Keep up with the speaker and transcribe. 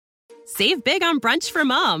Save big on brunch for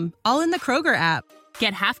mom, all in the Kroger app.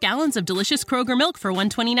 Get half gallons of delicious Kroger milk for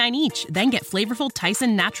 $1.29 each. Then get flavorful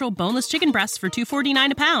Tyson natural boneless chicken breasts for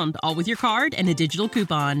 $2.49 a pound, all with your card and a digital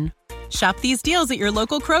coupon. Shop these deals at your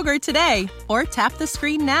local Kroger today, or tap the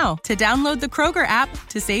screen now to download the Kroger app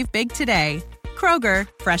to save big today. Kroger,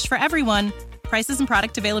 fresh for everyone. Prices and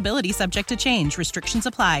product availability subject to change. Restrictions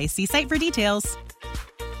apply. See site for details.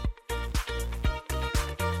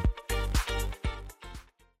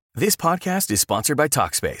 This podcast is sponsored by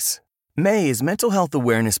Talkspace. May is Mental Health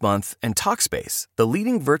Awareness Month, and Talkspace, the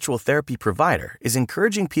leading virtual therapy provider, is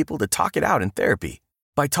encouraging people to talk it out in therapy.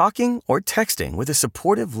 By talking or texting with a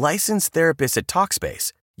supportive, licensed therapist at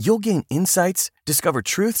Talkspace, you'll gain insights, discover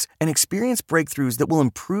truths, and experience breakthroughs that will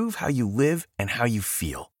improve how you live and how you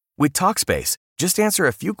feel. With Talkspace, just answer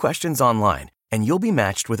a few questions online, and you'll be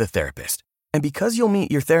matched with a therapist. And because you'll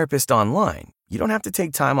meet your therapist online, you don't have to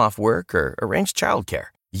take time off work or arrange childcare.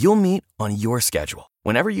 You'll meet on your schedule,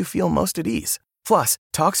 whenever you feel most at ease. Plus,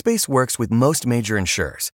 Talkspace works with most major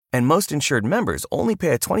insurers, and most insured members only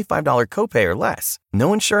pay a $25 copay or less.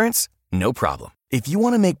 No insurance? No problem. If you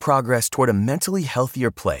want to make progress toward a mentally healthier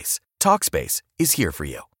place, Talkspace is here for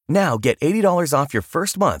you. Now get $80 off your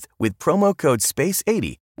first month with promo code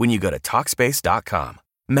SPACE80 when you go to Talkspace.com.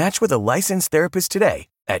 Match with a licensed therapist today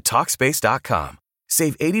at Talkspace.com.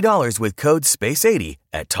 Save $80 with code SPACE80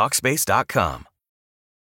 at Talkspace.com.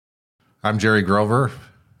 I'm Jerry Grover,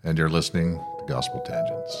 and you're listening to Gospel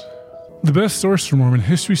Tangents. The best source for Mormon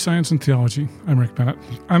history, science, and theology. I'm Rick Bennett.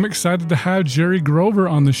 I'm excited to have Jerry Grover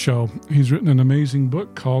on the show. He's written an amazing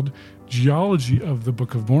book called Geology of the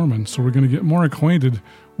Book of Mormon. So we're going to get more acquainted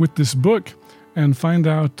with this book and find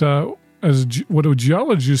out what a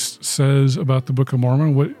geologist says about the Book of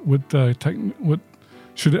Mormon. What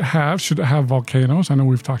should it have? Should it have volcanoes? I know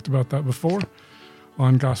we've talked about that before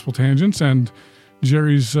on Gospel Tangents, and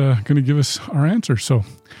Jerry's going to give us our answer. So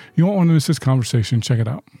you won't want to miss this conversation. Check it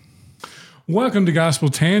out. Welcome to Gospel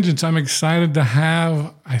Tangents. I'm excited to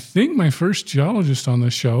have, I think, my first geologist on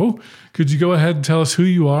the show. Could you go ahead and tell us who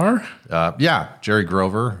you are? Jerry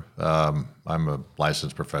Grover. I'm a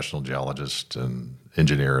licensed professional geologist and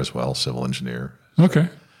engineer as well, civil engineer. Okay.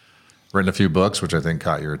 Written a few books, which I think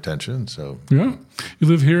caught your attention. So yeah, you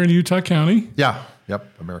live here in Utah County. Yeah.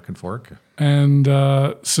 Yep. American Fork. And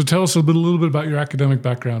so tell us a little bit about your academic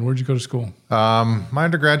background. Where'd you go to school? My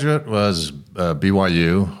undergraduate was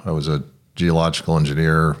BYU. I was a geological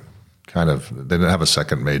engineer. They didn't have a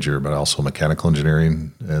second major, but also mechanical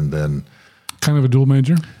engineering. And then kind of a dual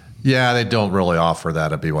major? Yeah, they don't really offer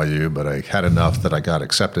that at BYU, but I had enough that I got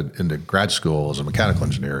accepted into grad school as a mechanical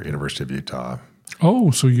engineer at University of Utah.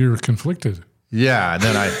 Oh, so you're conflicted. Yeah,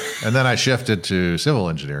 and then I shifted to civil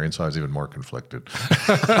engineering, so I was even more conflicted.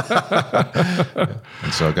 And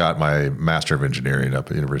so I got my Master of Engineering up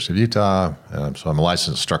at University of Utah. So I'm a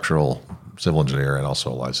licensed structural civil engineer and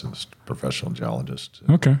also a licensed professional geologist.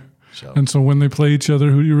 Okay. And so when they play each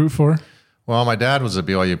other, who do you root for? Well, my dad was a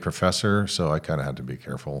BYU professor, so I kind of had to be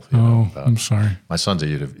careful. I'm sorry. My son's a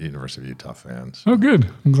University of Utah fan. So. Oh, good.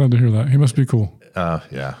 I'm glad to hear that. He must be cool.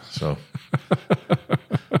 Yeah. So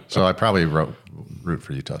I probably root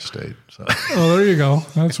for Utah State. So. Oh, there you go.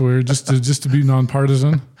 That's weird. Just to be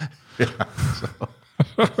nonpartisan. Yeah.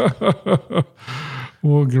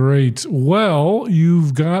 Well, great. Well,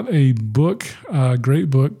 you've got a book, a great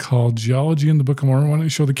book called Geology in the Book of Mormon. Why don't you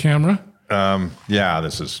show the camera?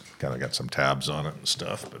 This is kind of got some tabs on it and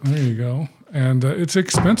stuff. But. There you go. And it's an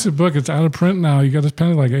expensive book. It's out of print now. You got to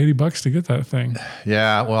spend like $80 to get that thing.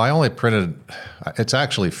 Yeah. Well, I only printed. It's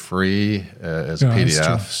actually free as a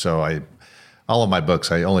PDF. So all of my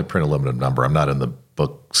books, I only print a limited number. I'm not in the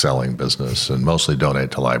book selling business, and mostly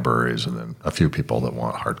donate to libraries, and then a few people that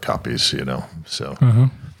want hard copies. So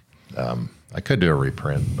I could do a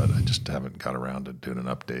reprint, but I just haven't got around to doing an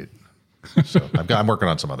update. So I'm working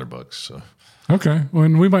on some other books. So. Okay. Well,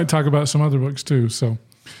 and we might talk about some other books too. So,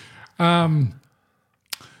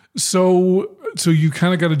 so you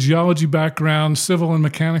kind of got a geology background, civil and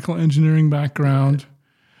mechanical engineering background.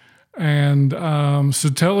 And so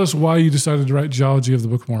tell us why you decided to write Geology of the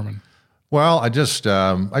Book of Mormon. Well, I just,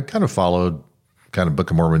 I kind of followed kind of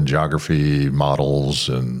Book of Mormon geography models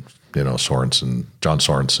and, John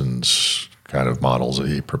Sorensen's kind of models that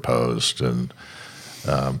he proposed. And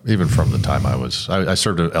even from the time I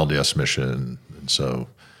served an LDS mission. And so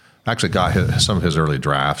I actually got some of his early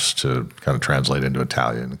drafts to kind of translate into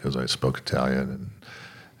Italian because I spoke Italian.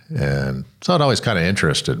 And so it always kind of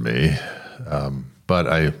interested me. But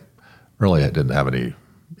I really didn't have any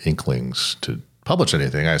inklings to publish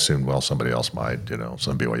anything. I assumed, somebody else might,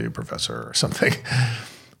 some BYU professor or something.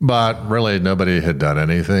 But really, nobody had done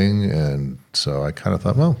anything. And so I kind of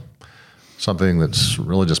thought, something that's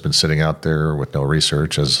really just been sitting out there with no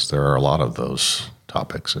research, as there are a lot of those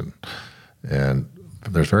topics, and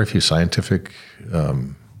there's very few scientific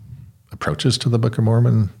approaches to the Book of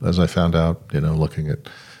Mormon, as I found out. Looking at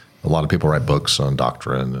a lot of people write books on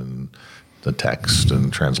doctrine and the text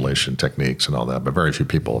and translation techniques and all that, but very few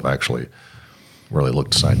people have actually really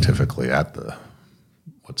looked scientifically at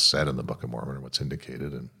what's said in the Book of Mormon and what's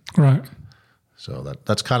indicated. And right. So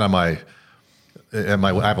that's kind of I have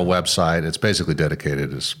a website. It's basically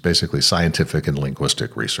dedicated. It's basically scientific and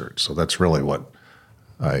linguistic research. So that's really what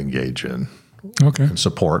I engage in and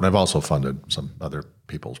support. And I've also funded some other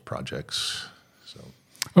people's projects. So.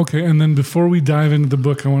 Okay, and then before we dive into the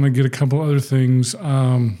book, I want to get a couple other things.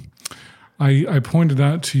 I pointed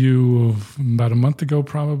out to you about a month ago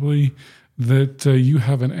probably that you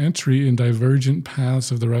have an entry in Divergent Paths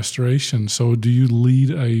of the Restoration. So do you lead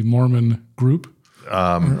a Mormon group? Or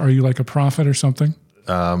are you like a prophet or something?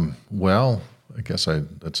 Well, I guess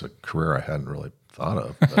that's a career I hadn't really thought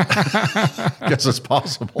of. I guess it's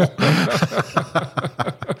possible.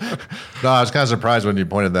 No, I was kind of surprised when you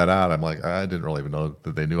pointed that out. I'm like, I didn't really even know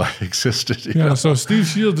that they knew I existed. Yeah, so Steve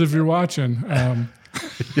Shields, if you're watching... Well,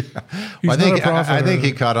 I think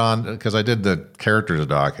he caught on because I did the characters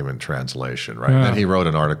document translation, right? Yeah. And he wrote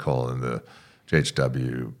an article in the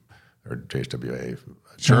JHW or JHWA.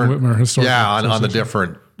 John Whitmer Historical. Yeah, on the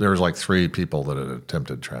different. There was like 3 people that had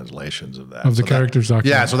attempted translations of that. Of the characters document.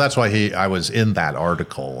 Yeah, so that's why I was in that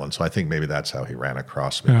article, and so I think maybe that's how he ran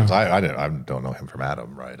across me. Because I don't know him from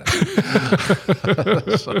Adam, right?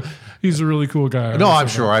 So, he's a really cool guy. No, I'm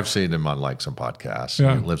sure I've seen him on like some podcasts.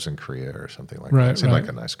 Yeah. He lives in Korea or something like that. Seemed like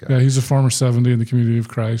a nice guy. Yeah, he's a former 70 in the Community of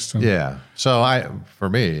Christ. And yeah. So for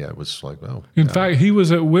me, it was like, oh. In fact, he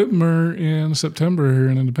was at Whitmer in September here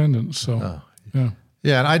in Independence. So, yeah.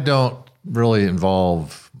 Yeah, and I don't really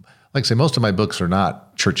involve, like I say, most of my books are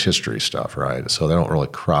not church history stuff, right? So they don't really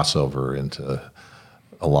cross over into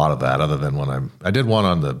a lot of that, other than when I did one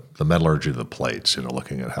on the metallurgy of the plates,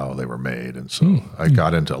 looking at how they were made. And so I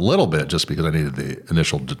got into a little bit just because I needed the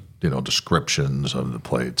initial, descriptions of the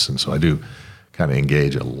plates. And so I do kind of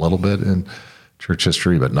engage a little bit in church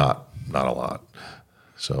history, but not a lot.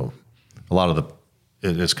 So a lot of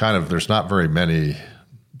it's kind of, there's not very many.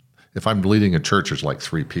 If I'm leading a church, there's like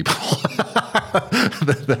 3 people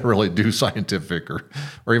that really do scientific or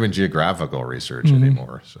even geographical research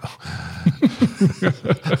anymore. So,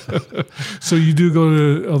 so you do go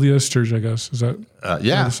to LDS Church, I guess. Is that?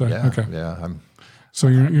 Yeah. Okay. Yeah. So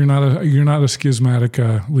you're not a schismatic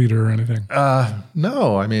leader or anything.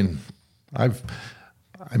 No. I mean, I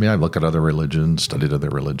look at other religions, studied other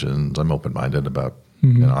religions. I'm open-minded about. I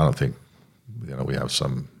don't think we have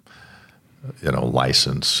some.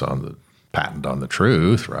 License on the patent on the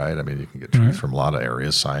truth, right? I mean, you can get truth from a lot of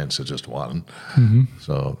areas. Science is just one.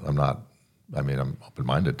 So I'm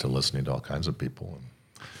open-minded to listening to all kinds of people.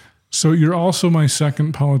 So you're also my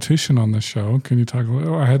second politician on the show. Can you talk a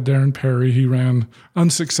little? I had Darren Perry. He ran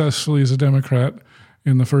unsuccessfully as a Democrat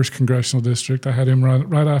in the 1st Congressional District. I had him run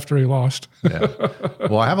right after he lost. Yeah.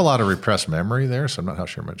 Well, I have a lot of repressed memory there, so I'm not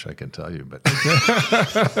sure much I can tell you. But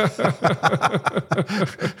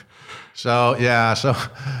So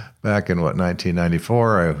back in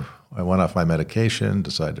 1994, I went off my medication,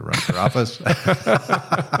 decided to run for office.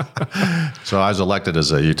 So I was elected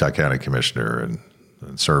as a Utah County Commissioner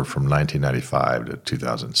and served from 1995 to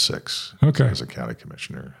 2006 as a county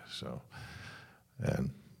commissioner. So, and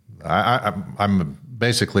I'm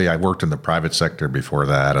basically, I worked in the private sector before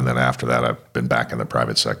that, and then after that, I've been back in the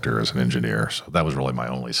private sector as an engineer. So that was really my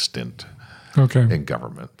only stint in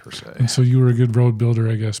government, per se. And so you were a good road builder,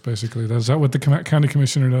 I guess, basically. Is that what the county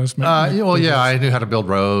commissioner does? I knew how to build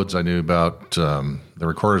roads. I knew about the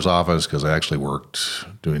recorder's office because I actually worked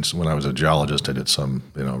when I was a geologist, I did some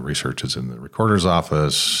researches in the recorder's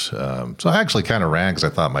office. So I actually kind of ran because I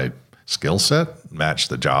thought my skill set matched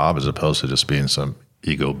the job as opposed to just being some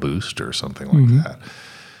ego boost or something like that.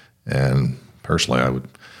 And personally,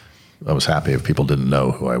 I was happy if people didn't know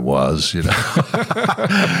who I was.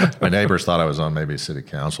 My neighbors thought I was on maybe city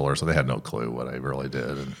council, or so they had no clue what I really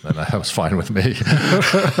did, and that was fine with me.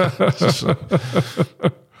 So,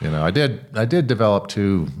 I did develop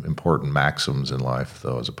 2 important maxims in life,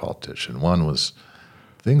 though, as a politician. One was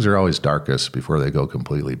things are always darkest before they go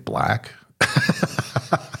completely black.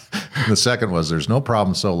 And the second was there's no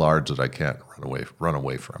problem so large that I can't run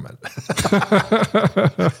away from it.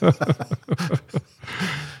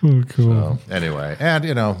 Oh, cool. So, anyway, and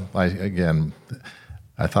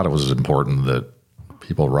I thought it was important that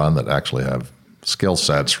people run that actually have skill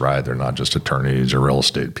sets, right? They're not just attorneys or real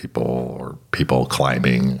estate people or people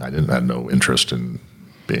climbing. I had no interest in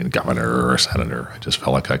being governor or senator. I just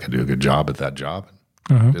felt like I could do a good job at that job.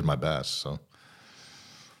 And did my best. So,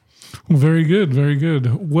 well, very good, very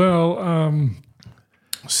good. Well,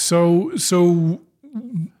 so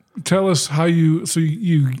tell us how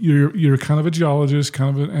you're kind of a geologist,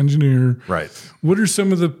 kind of an engineer, right? What are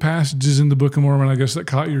some of the passages in the Book of Mormon, I guess, that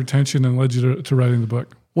caught your attention and led you to writing the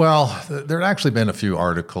book? Well, there had actually been a few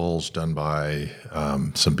articles done by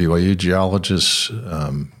some BYU geologists.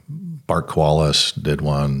 Bart Koalas did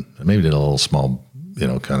one, maybe did a little small,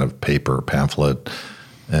 kind of paper pamphlet,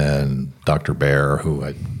 and Dr. Baer,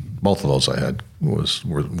 both of those I had were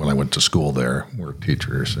when I went to school there, were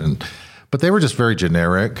teachers, but they were just very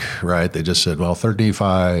generic, right? They just said, well, Third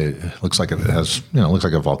Nephi looks like it has, looks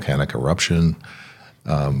like a volcanic eruption,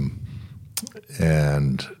 but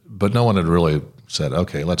no one had really said,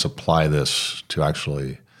 okay, let's apply this to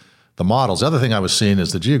actually the models. The other thing I was seeing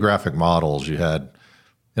is the geographic models. You had,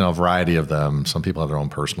 a variety of them. Some people have their own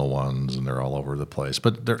personal ones, and they're all over the place.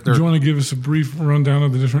 But they're do you want to give us a brief rundown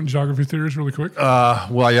of the different geography theories really quick?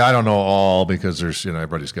 Well, yeah, I don't know all because there's,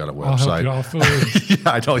 everybody's got a website. I'll help you. I'll fill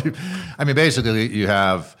yeah, I know you. I mean, basically, you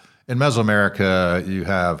have in Mesoamerica, you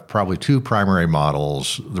have probably two primary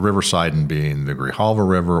models: the River Sidon being the Grijalva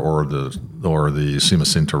River, or the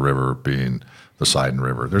Simacinta River being the Sidon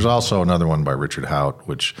River. There's also another one by Richard Hout,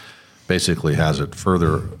 which basically has it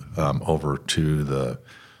further over to the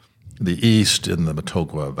east in the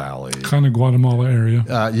Matogua Valley, kind of Guatemala area.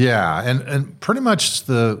 Yeah, and pretty much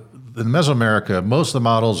in Mesoamerica, most of the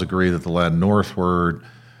models agree that the land northward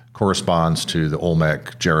corresponds to the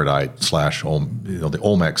Olmec Jaredite / the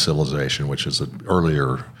Olmec civilization, which is an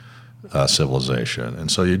earlier civilization, and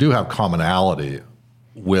so you do have commonality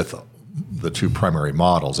with the two primary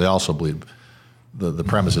models. They also believe the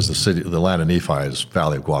premise is the land of Nephi is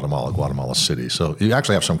Valley of Guatemala City. So you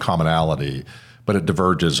actually have some commonality, but it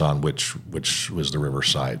diverges on which was the River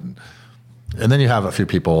Sidon. And then you have a few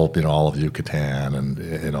people, all of Yucatan, and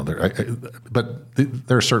but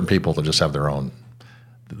there are certain people that just have their own.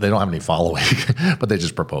 They don't have any following, but they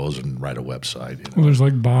just propose and write a website. Well, there's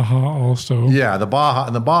like Baja also. Yeah, the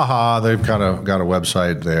Baja, they've kind of got a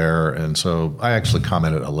website there, and so I actually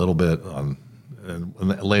commented a little bit on in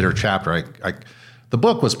a later chapter. The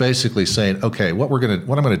book was basically saying, okay, what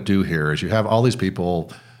I'm going to do here is you have all these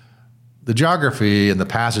people. The geography and the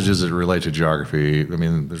passages that relate to geography, I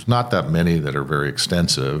mean, there's not that many that are very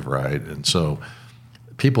extensive, right? And so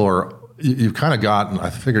you've kind of gotten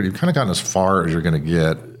as far as you're going to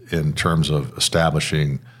get in terms of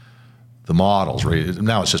establishing the models, right?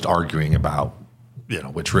 Now it's just arguing about,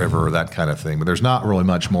 which river or that kind of thing, but there's not really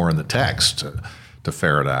much more in the text to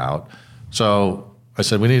ferret out. So I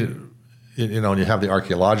said, we need, and you have the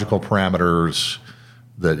archaeological parameters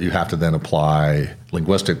that you have to then apply,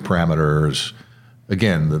 linguistic parameters.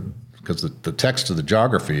 Again, because the text of the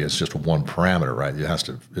geography is just one parameter, right? It has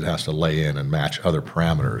to lay in and match other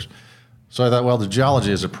parameters. So I thought, well, the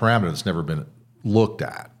geology is a parameter that's never been looked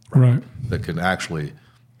at, right? That can actually,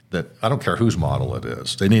 that I don't care whose model it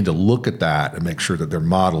is. They need to look at that and make sure that their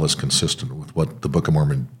model is consistent with what the Book of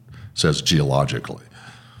Mormon says geologically.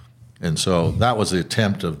 And so that was the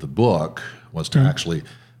attempt of the book, was to actually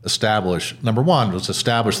establish, number one, was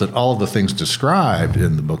establish that all of the things described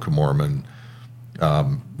in the Book of Mormon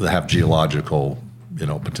that have geological,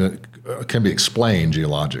 can be explained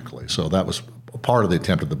geologically. So that was part of the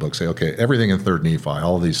attempt of the book, say, okay, everything in Third Nephi,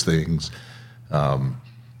 all of these things,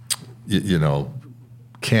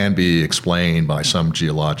 can be explained by some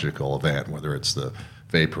geological event, whether it's the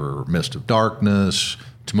vapor or mist of darkness,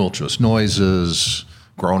 tumultuous noises,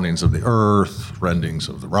 groanings of the earth, rendings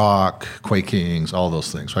of the rock, quakings, all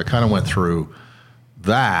those things. So I kind of went through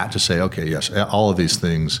that to say, okay, yes, all of these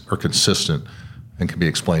things are consistent and can be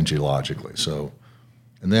explained geologically. So,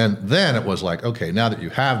 and then it was like, okay, now that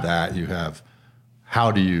you have that, you have,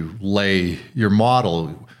 how do you lay your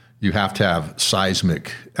model? You have to have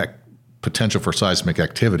potential for seismic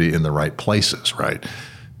activity in the right places, right? It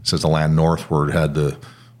says the land northward had the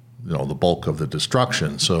bulk of the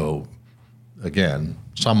destruction. So again,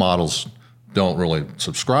 some models don't really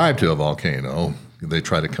subscribe to a volcano. They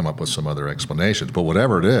try to come up with some other explanations. But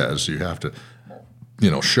whatever it is, you have to,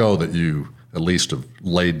 show that you at least have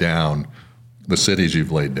laid down, the cities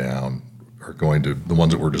you've laid down are going to, the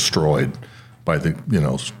ones that were destroyed by the,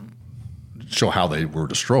 show how they were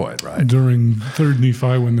destroyed, right? During Third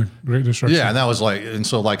Nephi, when the Great Destruction. Yeah, and that was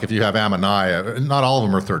if you have Ammonihah, not all of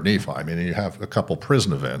them are Third Nephi. I mean, you have a couple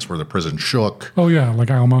prison events where the prison shook. Oh yeah,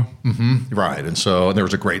 like Alma. Mm-hmm. Right, and so there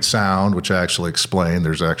was a great sound, which I actually explained.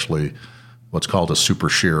 There's actually what's called a super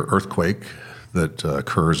shear earthquake that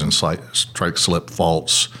occurs in strike slip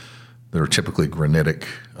faults that are typically granitic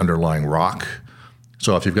underlying rock.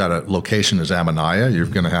 So if you've got a location as Ammonihah, you're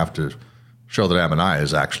going to have to show that Ammonihah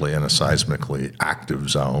is actually in a seismically active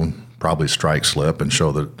zone, probably strike slip, and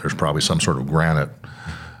show that there's probably some sort of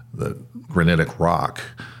granitic rock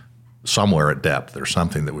somewhere at depth or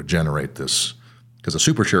something that would generate this, because a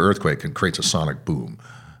super shear earthquake creates a sonic boom.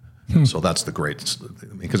 So that's the great,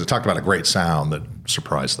 because it talked about a great sound that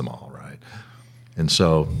surprised them all, right? And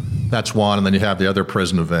so that's one. And then you have the other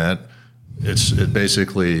prison event. It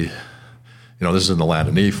basically, this is in the land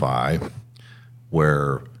of Nephi,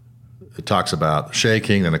 where it talks about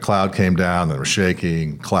shaking, then a cloud came down, then it was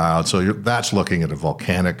shaking, cloud. So that's looking at a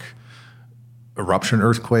volcanic eruption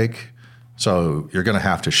earthquake. So you're going to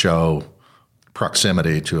have to show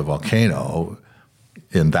proximity to a volcano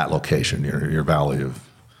in that location, your valley of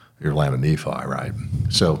your land of Nephi, right?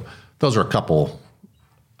 So those are a couple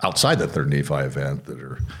outside the third Nephi event that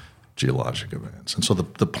are geologic events. And so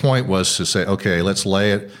the point was to say, okay, let's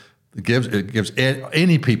lay it. It gives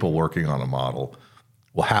any people working on a model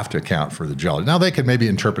will have to account for the geology. Now, they could maybe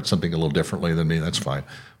interpret something a little differently than me. That's fine.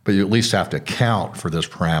 But you at least have to account for this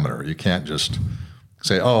parameter. You can't just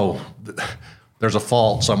say, oh, there's a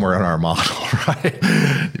fault somewhere in our model, right?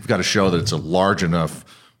 You've got to show that it's a large enough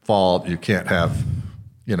fault. You can't have,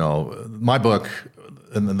 my book.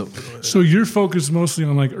 And then so you're focused mostly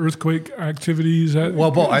on like earthquake activities. Is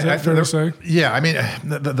that fair to say? Yeah, I mean,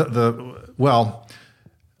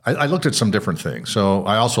 I looked at some different things. So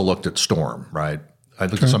I also looked at storm, right? I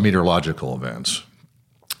looked at some meteorological events,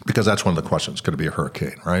 because that's one of the questions. Could it be a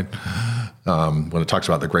hurricane, right? When it talks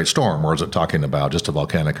about the Great Storm, or is it talking about just a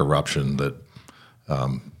volcanic eruption that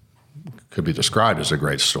could be described as a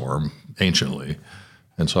great storm anciently?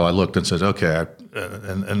 And so I looked and said, okay,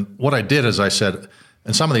 and what I did is I said,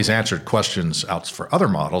 and some of these answered questions out for other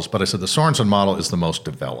models, but I said the Sorensen model is the most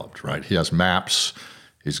developed, right? He has maps.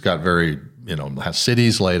 He's got has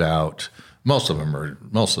cities laid out. Most of the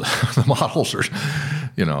models are,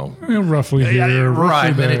 roughly here, right.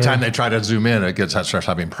 Roughly Anytime they try to zoom in, it starts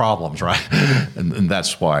having problems, right? and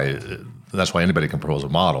that's why anybody can propose a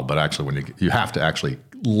model. But actually, when you have to actually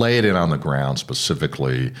lay it in on the ground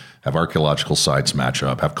specifically, have archaeological sites match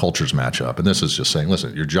up, have cultures match up, and this is just saying,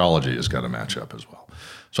 listen, your geology has got to match up as well.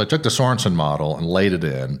 So I took the Sorensen model and laid it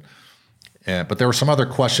in. But there were some other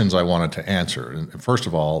questions I wanted to answer. And first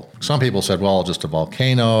of all, some people said, well, just a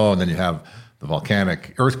volcano, and then you have the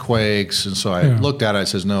volcanic earthquakes. And so I looked at it, I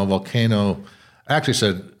said, no, volcano. I actually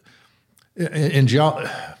said,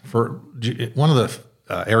 one of the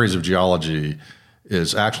areas of geology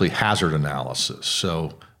is actually hazard analysis.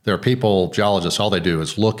 So there are geologists, all they do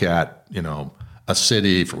is look at, a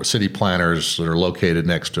city, for city planners that are located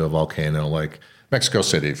next to a volcano, like Mexico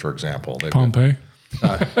City, for example. Pompeii.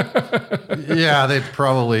 Yeah, they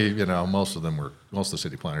probably, most of the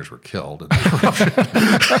city planners were killed in the eruption.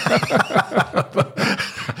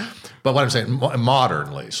 But what I'm saying,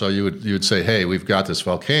 modernly, so you would say, hey, we've got this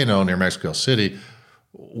volcano near Mexico City.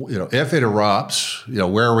 If it erupts,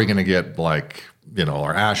 where are we going to get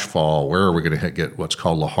our ash fall? Where are we going to get what's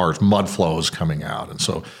called lahars, mud flows coming out? And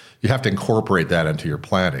so you have to incorporate that into your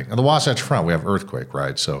planning. On the Wasatch Front, we have earthquake,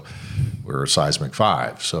 right? So we're a seismic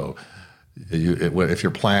 5. So if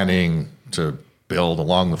you're planning to build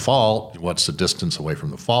along the fault, what's the distance away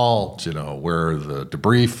from the fault? Where are the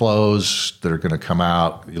debris flows that are going to come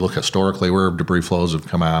out? You look historically where debris flows have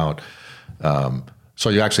come out. So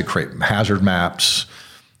you actually create hazard maps.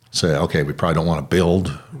 Say, okay, we probably don't want to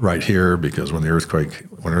build right here because when an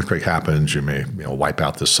earthquake happens, you may wipe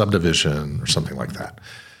out this subdivision or something like that.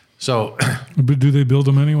 So, but do they build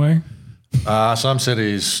them anyway? Some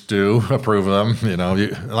cities do approve of them.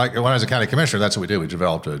 Like when I was a county commissioner, that's what we did. We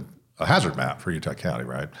developed a hazard map for Utah County,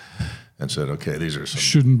 right? And said, okay, these are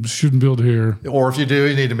some shouldn't build here. Or if you do,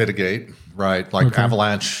 you need to mitigate, right? Like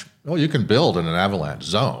avalanche. Well, you can build in an avalanche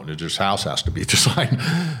zone. Your house has to be designed,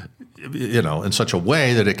 in such a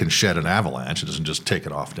way that it can shed an avalanche. It doesn't just take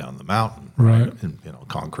it off down the mountain, right? And,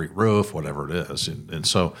 concrete roof, whatever it is. And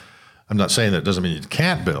so, I'm not saying that doesn't mean you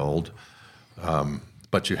can't build.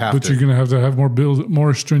 But you have. But you're going to have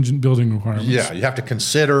more stringent building requirements. Yeah, you have to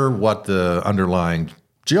consider what the underlying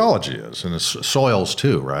geology is, and the soils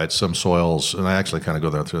too, right? Some soils, and I actually kind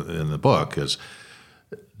of go through in the book, is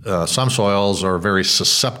some soils are very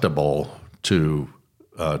susceptible to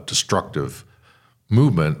destructive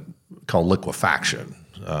movement called liquefaction.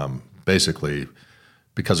 Basically,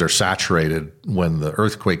 because they're saturated, when the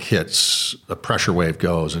earthquake hits, a pressure wave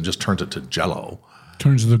goes and just turns it to jello.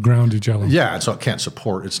 Turns the ground to jello. Yeah, and so it can't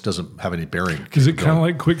support. It doesn't have any bearing. Is it kind of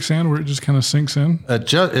like quicksand where it just kind of sinks in? It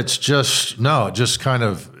just kind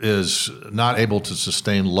of is not able to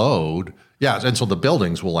sustain load. Yeah, and so the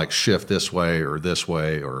buildings will shift this way, or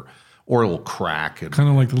or it will crack. And, Kind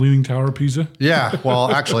of like the Leaning Tower of Pisa. yeah,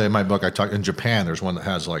 well, actually, in my book, I talk in Japan. There's one that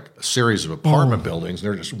has like a series of apartment buildings.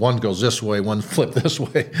 They're just one goes this way, one flip this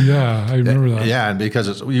way. Yeah, I remember that. Yeah, and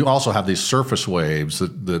because you also have these surface waves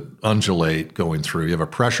that undulate going through. You have a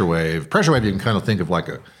pressure wave. Pressure wave you can kind of think of like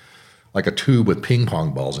a tube with ping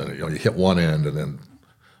pong balls in it. You hit one end and then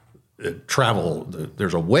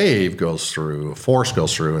there's a wave goes through, a force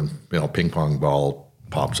goes through, and ping pong ball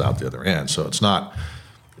pops out the other end. So it's not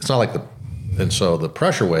like and so the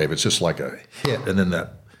pressure wave, it's just like a hit, and then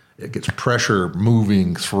it gets pressure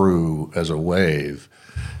moving through as a wave,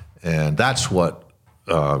 and that's what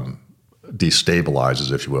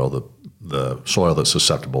destabilizes, if you will, the soil that's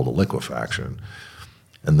susceptible to liquefaction.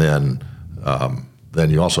 And then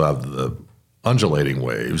you also have the undulating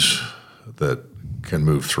waves that can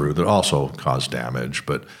move through that also cause damage.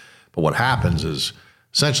 But what happens is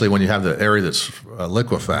essentially when you have the area that's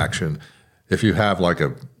liquefaction, if you have like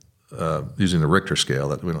using the Richter scale,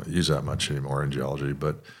 that we don't use that much anymore in geology,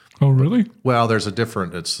 but Oh, really? well, there's a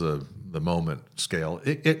different. It's the moment scale.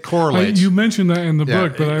 It correlates. You mentioned that in the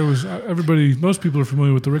book, but most people are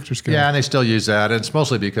familiar with the Richter scale. Yeah, and they still use that. And it's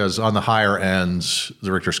mostly because on the higher ends,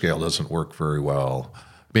 the Richter scale doesn't work very well.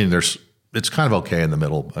 I mean, it's kind of okay in the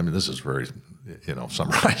middle. I mean, this is very,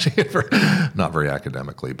 summarizing it not very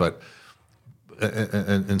academically, but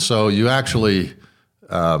and so you actually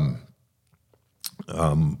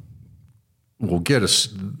will get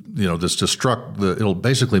it'll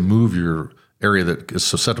basically move your area that is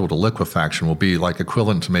susceptible to liquefaction will be like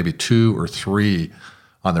equivalent to maybe 2 or 3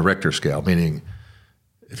 on the Richter scale, meaning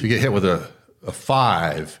if you get hit with a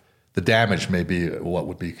 5, the damage may be what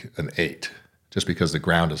would be an 8, just because the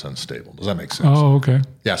ground is unstable. Does that make sense? Oh, okay.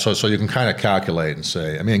 Yeah, so you can kind of calculate and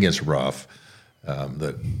say, I mean, it gets rough,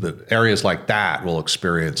 that areas like that will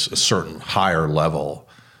experience a certain higher level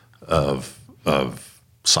of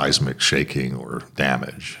seismic shaking or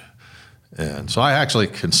damage. And so I actually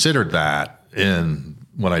considered that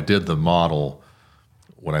when I did the model,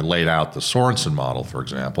 when I laid out the Sorensen model, for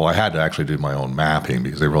example. I had to actually do my own mapping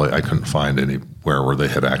because I couldn't find anywhere where they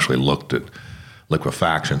had actually looked at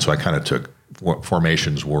liquefaction. So I kind of took what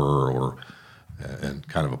formations were and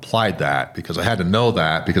kind of applied that, because I had to know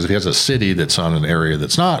that, because if he has a city that's on an area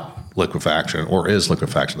that's not liquefaction or is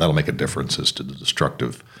liquefaction, that'll make a difference as to the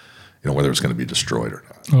destructive, whether it's going to be destroyed or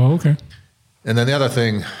not. Oh, okay. And then the other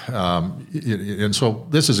thing, and so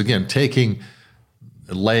this is, again,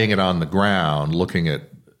 laying it on the ground, looking at,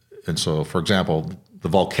 and so, for example, the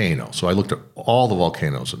volcano. So I looked at all the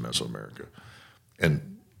volcanoes in Mesoamerica,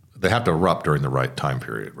 and they have to erupt during the right time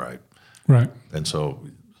period, right? Right. And so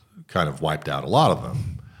kind of wiped out a lot of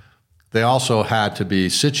them. They also had to be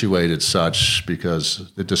situated such,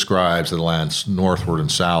 because it describes the lands northward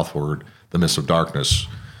and southward, the mist of darkness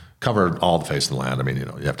covered all the face of the land. I mean,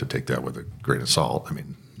 you have to take that with a grain of salt. I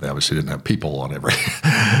mean, they obviously didn't have people on every,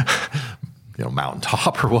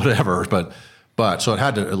 mountaintop or whatever, but so it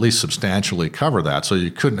had to at least substantially cover that. So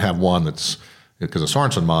you couldn't have one because the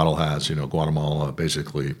Sorensen model has, Guatemala,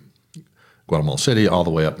 basically Guatemala City, all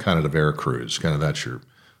the way up kind of to Veracruz. Kind of that's your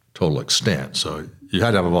total extent. So you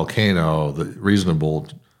had to have a volcano. The reasonable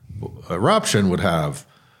eruption would have,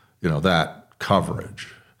 that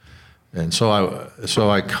coverage. And so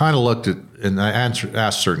I kind of looked at, and I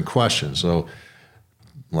asked certain questions. So,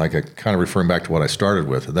 like, I kind of referring back to what I started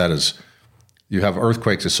with, that is, you have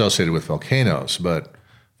earthquakes associated with volcanoes, but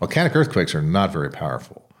volcanic earthquakes are not very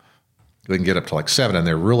powerful. They can get up to like 7, and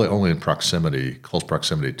they're really only in close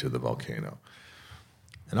proximity to the volcano.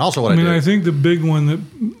 And also I think the big one that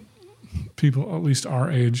people, at least our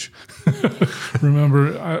age,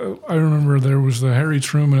 remember, I remember there was the Harry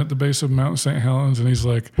Truman at the base of Mount St. Helens, and he's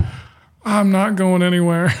like, I'm not going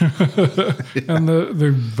anywhere. And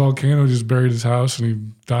the volcano just buried his house, and he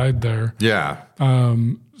died there. Yeah.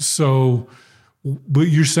 But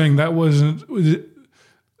you're saying that wasn't,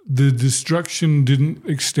 the destruction didn't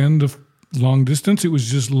extend a long distance? It was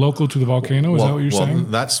just local to the volcano? Is that what you're saying?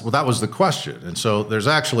 That was the question. And so there's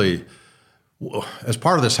actually, as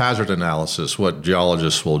part of this hazard analysis, what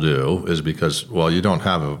geologists will do is, because, you don't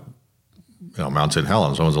have Mount St.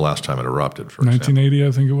 Helens. When was the last time it erupted, for 1980,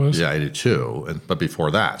 I think it was. Yeah, 82, but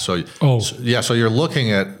before that. So so you're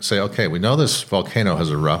looking at, say, okay, we know this volcano has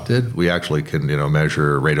erupted. We actually can,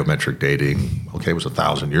 measure radiometric dating. Okay, it was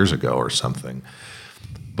 1,000 years ago or something.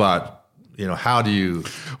 But, how do you...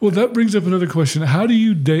 Well, that brings up another question. How do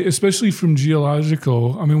you date, especially from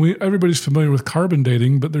geological... I mean, everybody's familiar with carbon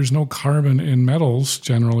dating, but there's no carbon in metals,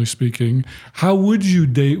 generally speaking. How would you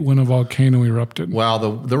date when a volcano erupted? Well,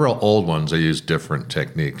 the real old ones, they use different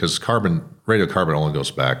technique, because radiocarbon only goes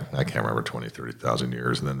back, I can't remember, 20, 30,000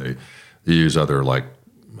 years, and then they use other, like,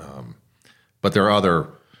 but there are other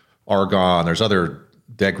argon, there's other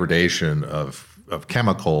degradation of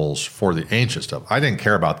chemicals for the ancient stuff. I didn't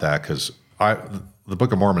care about that because the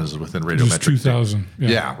Book of Mormon is within radiometric. Just 2000.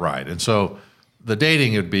 Yeah, right. And so the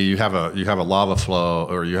dating would be you have a lava flow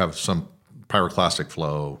or you have some pyroclastic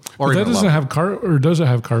flow. Or But that doesn't have does it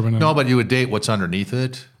have carbon in it? No, but you would date what's underneath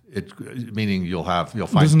it. Meaning you'll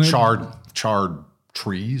find Doesn't charred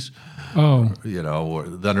trees. Oh, Or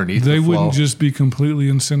underneath they the flow. wouldn't just be completely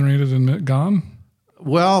incinerated and gone?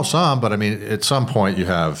 Well, some, but I mean, at some point you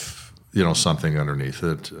have something underneath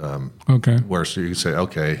it. Okay. Where so you can say,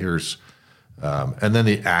 okay, here's, and then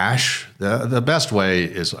the ash. The best way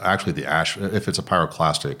is actually the ash if it's a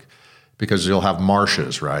pyroclastic, because you'll have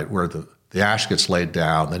marshes, right, where the ash gets laid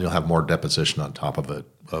down, then you'll have more deposition on top of it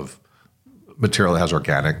of material that has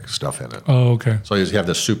organic stuff in it. Oh, okay. So you have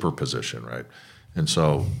this superposition, right? And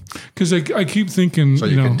so, because I keep thinking, so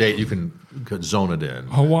you can zone it in.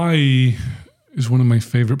 Hawaii is one of my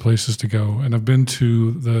favorite places to go, and I've been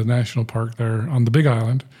to the national park there on the Big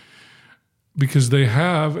Island because they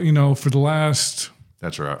have, for the last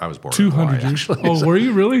That's where I was born. 200 years. Actually. Oh, were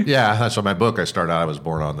you really? Yeah, that's what my book. I started out. I was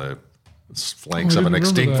born on the flanks of an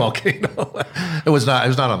didn't remember extinct volcano. It was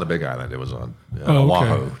not on the Big Island. It was on okay.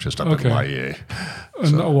 Oahu, just up in Hawaii.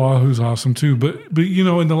 And Oahu's awesome too. But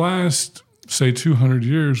in the last say 200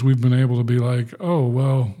 years, we've been able to be like, oh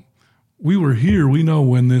well, we were here. We know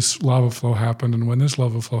when this lava flow happened and when this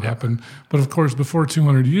lava flow happened. But of course, before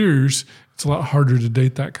 200 years, it's a lot harder to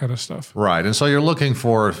date that kind of stuff. Right. And so you're looking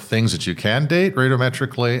for things that you can date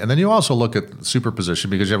radiometrically. And then you also look at superposition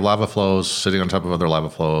because you have lava flows sitting on top of other lava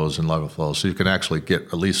flows and lava flows. So you can actually get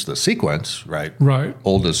at least the sequence, right? Right.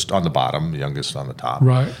 Oldest on the bottom, youngest on the top.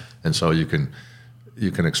 Right. And so you can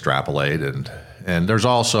extrapolate. And there's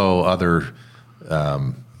also other,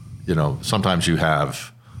 sometimes you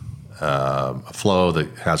have a flow that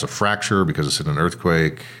has a fracture because it's in an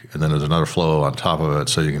earthquake, and then there's another flow on top of it,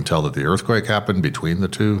 so you can tell that the earthquake happened between the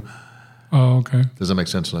two. Oh, okay. Does that make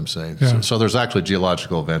sense what I'm saying? Yeah. So there's actually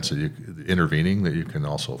geological events intervening that you can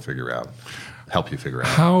also help you figure out.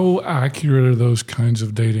 How accurate are those kinds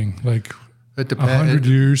of dating? Like It depends. 100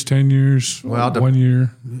 years, 10 years, 1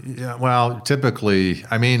 year? Yeah, well, typically,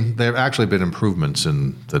 I mean, there have actually been improvements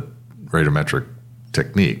in the radiometric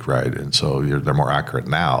technique, right? And so they're more accurate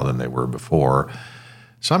now than they were before.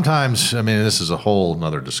 Sometimes, I mean, this is a whole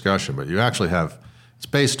nother discussion, but you actually it's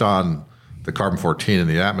based on the carbon-14 in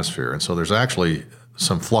the atmosphere. And so there's actually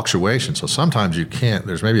some fluctuation. So sometimes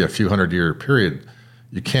there's maybe a few 100-year period,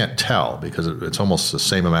 you can't tell because it's almost the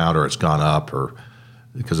same amount or it's gone up or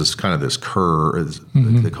because it's kind of this curve,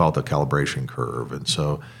 they call it the calibration curve. And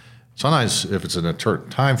so sometimes if it's in a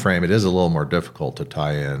time frame, it is a little more difficult to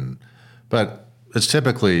tie in. But it's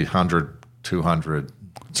typically 100, 200,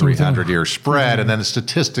 300-year spread, and then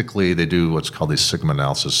statistically they do what's called the sigma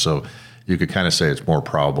analysis. So you could kind of say it's more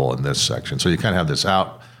probable in this section. So you kind of have this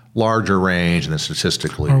larger range, and then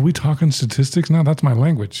statistically. Are we talking statistics now? That's my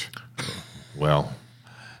language. Well,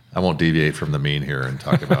 I won't deviate from the mean here and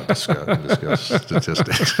talk about discuss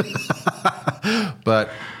statistics. But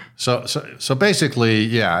so basically,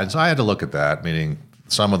 yeah. And so I had to look at that, meaning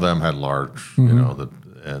some of them had large,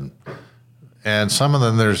 and some of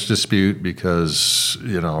them there's dispute because,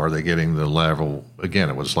 are they getting the level? Again,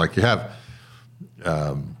 it was like you have,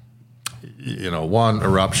 one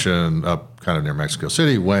eruption up kind of near Mexico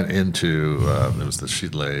City went into, it was the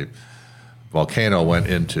Chile volcano went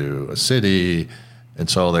into a city. And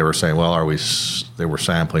so they were saying, well, they were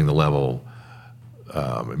sampling the level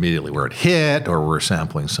immediately where it hit, or we're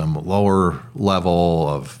sampling some lower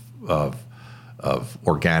level of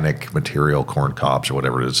organic material, corn cobs or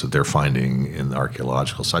whatever it is that they're finding in the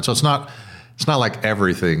archaeological site. So it's not like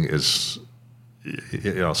everything is,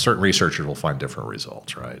 certain researchers will find different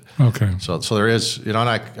results, right? Okay. So there is, and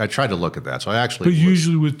I tried to look at that. So I actually. But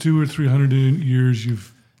usually with 200 or 300 years,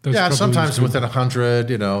 sometimes within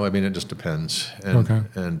 100, I mean, it just depends.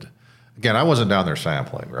 And again, I wasn't down there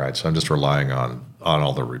sampling, right? So I'm just relying on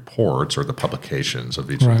all the reports or the publications of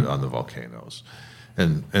each on the volcanoes.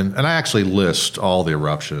 And I actually list all the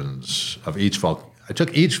eruptions of each volcano.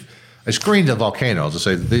 I screened the volcanoes to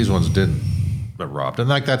say that these ones didn't erupt. And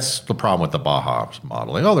that's the problem with the Baja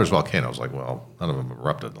modeling. Oh, there's volcanoes. Like, well, none of them have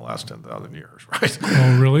erupted in the last 10,000 years, right?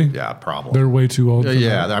 Oh, really? Yeah, problem. They're way too old.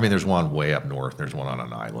 Yeah, I mean, there's one way up north. There's one on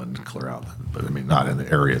an island clear out. But I mean, not in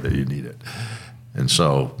the area that you need it. And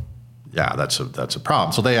so, yeah, that's a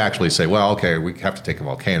problem. So they actually say, well, okay, we have to take a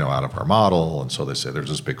volcano out of our model. And so they say there's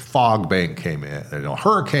this big fog bank came in, a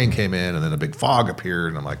hurricane came in, and then a big fog appeared.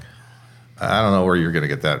 And I'm like, I don't know where you're going to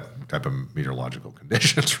get that type of meteorological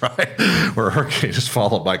conditions, right? Where a hurricane is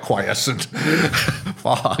followed by quiescent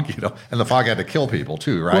fog, and the fog had to kill people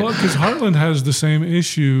too, right? Well, because Heartland has the same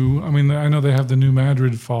issue. I mean, I know they have the New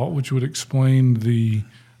Madrid fault, which would explain the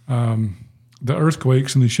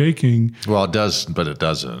earthquakes and the shaking. Well, it does, but it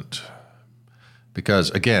doesn't. Because,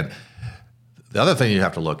 again, the other thing you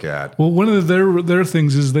have to look at. Well, one of their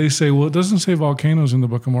things is they say, well, it doesn't say volcanoes in the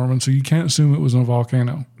Book of Mormon, so you can't assume it was a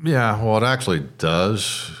volcano. Yeah, well, it actually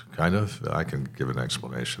does, kind of. I can give an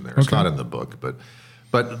explanation there. It's not in the book.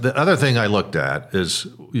 But the other thing I looked at is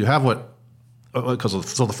you have so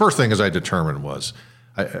the first thing as I determined was,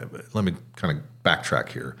 let me kind of backtrack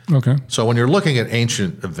here. Okay. So when you're looking at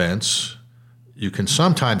ancient events, you can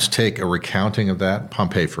sometimes take a recounting of that,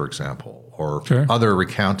 Pompeii, for example, or other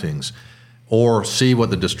recountings, or see what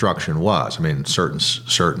the destruction was. I mean, certain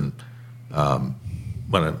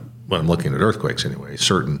when I'm looking at earthquakes anyway,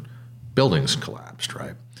 certain buildings collapsed,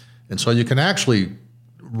 right? And so you can actually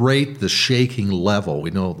rate the shaking level.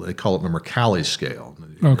 We know they call it the Mercalli scale.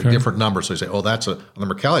 Okay. Different numbers. So they say, on the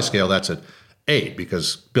Mercalli scale, that's at 8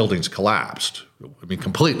 because buildings collapsed. I mean,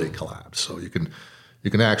 completely collapsed. So you can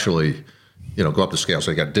actually, go up the scale.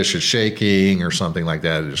 So you got dishes shaking or something like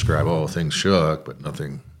that to describe, things shook, but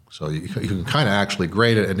nothing. So you can kind of actually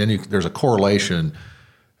grade it, and then there's a correlation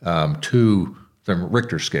to the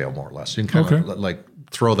Richter scale, more or less. You can kind of like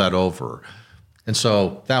throw that over. And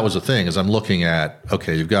so that was the thing, is I'm looking at,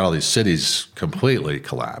 you've got all these cities completely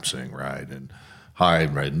collapsing, right? And high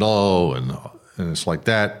and low, and it's like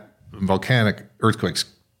that. Volcanic earthquakes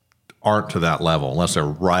aren't to that level unless they're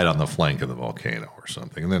right on the flank of the volcano or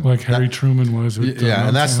something. And then like Harry Truman was.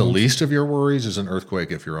 And that's the least of your worries is an earthquake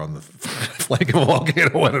if you're on the flank of a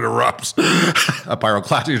volcano when it erupts. A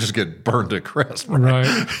pyroclastic, you just get burned to crisp. Right.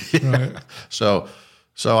 Right. So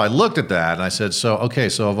I looked at that and I said, so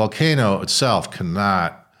a volcano itself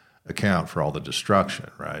cannot account for all the destruction,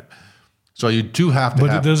 right? So you do have to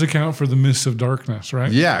it does account for the mists of darkness,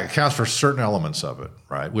 right? Yeah, it accounts for certain elements of it,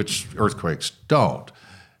 right, which earthquakes don't.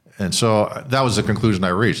 And so that was the conclusion I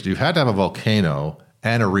reached. You had to have a volcano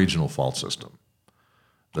and a regional fault system.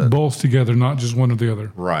 Both together, not just one or the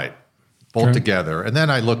other. Right. Both together. And then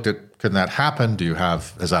I looked at, can that happen?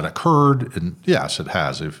 Has that occurred? And yes, it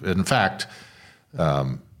has. In fact,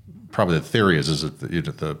 probably the theory is that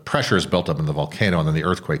the pressure is built up in the volcano and then the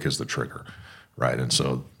earthquake is the trigger, right? And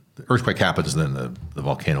so the earthquake happens, then the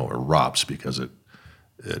volcano erupts because it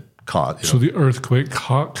caused. So the earthquake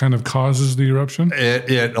kind of causes the eruption?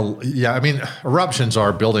 Yeah. I mean, eruptions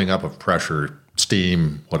are building up of pressure,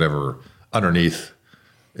 steam, whatever, underneath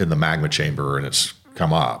in the magma chamber, and it's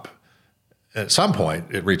come up. At some point,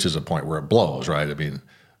 it reaches a point where it blows, right? I mean,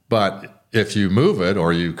 but if you move it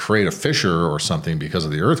or you create a fissure or something because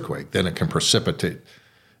of the earthquake, then it can precipitate.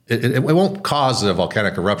 It won't cause a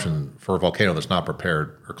volcanic eruption for a volcano that's not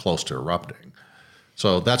prepared or close to erupting.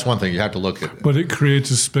 So that's one thing you have to look at. But it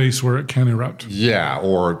creates a space where it can erupt. Yeah,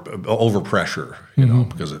 or overpressure,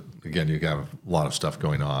 because again, you have a lot of stuff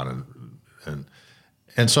going on,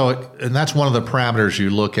 and so that's one of the parameters you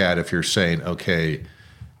look at if you're saying,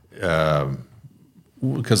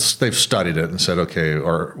 because they've studied it and said,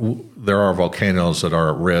 there are volcanoes that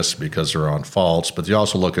are at risk because they're on faults, but you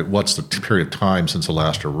also look at what's the period of time since the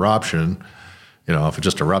last eruption. If it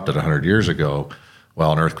just erupted 100 years ago,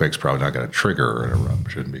 well, an earthquake's probably not going to trigger an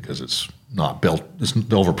eruption because it's not built. The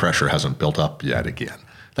overpressure hasn't built up yet again.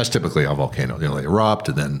 That's typically how volcanoes, they erupt,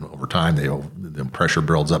 and then over time, the pressure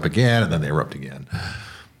builds up again, and then they erupt again.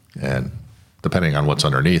 And depending on what's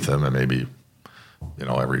underneath them, it may be,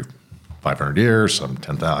 every 500 years, some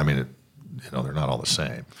 10,000. I mean, they're not all the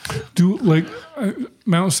same.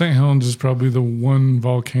 Mount St. Helens is probably the one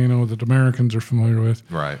volcano that Americans are familiar with.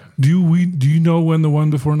 Right. Do you know when the one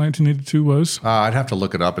before 1982 was? I'd have to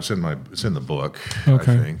look it up. It's in the book,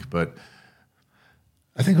 okay. I think. But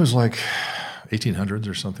I think it was like 1800s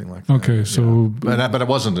or something like that. Okay, so but it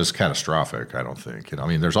wasn't as catastrophic, I don't think.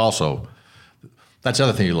 There's also. That's the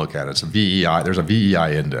other thing you look at. It's a VEI. There's a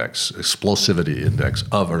VEI index, explosivity index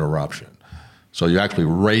of an eruption. So you actually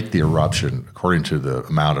rate the eruption according to the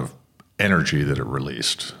amount of energy that it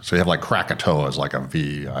released. So you have like Krakatoa as like a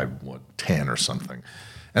VEI 10 or something.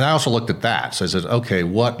 And I also looked at that. So I said,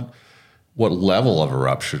 what level of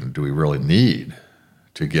eruption do we really need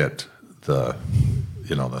to get the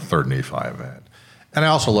third Nephi event? And I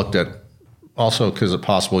also looked at because it's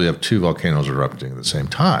possible you have two volcanoes erupting at the same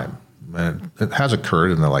time. And it has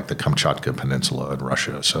occurred in the Kamchatka Peninsula in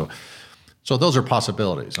Russia. So those are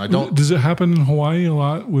possibilities. Does it happen in Hawaii a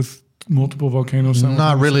lot with multiple volcanoes?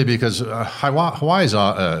 Not really, because Hawaii is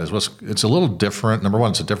it's a little different. Number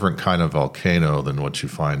one, it's a different kind of volcano than what you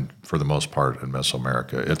find for the most part in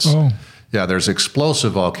Mesoamerica. There's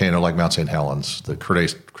explosive volcano like Mount St. Helens that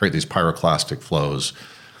create these pyroclastic flows,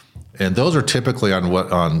 and those are typically on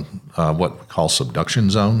what we call subduction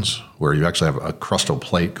zones, where you actually have a crustal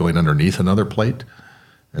plate going underneath another plate,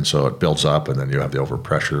 and so it builds up, and then you have the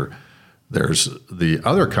overpressure. There's the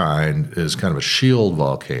other kind is kind of a shield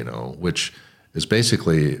volcano, which is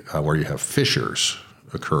basically where you have fissures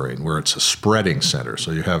occurring, where it's a spreading center.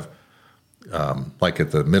 So you have, like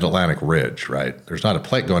at the Mid-Atlantic Ridge, right? There's not a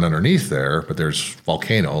plate going underneath there, but there's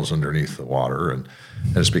volcanoes underneath the water, and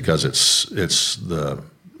it's because it's the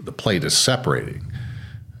plate is separating.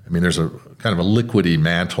 I mean, there's a kind of a liquidy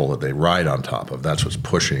mantle that they ride on top of. That's what's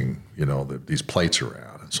pushing, these plates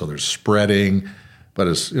around, and so there's spreading. But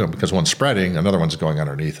because one's spreading, another one's going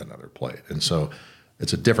underneath another plate. And so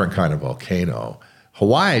it's a different kind of volcano.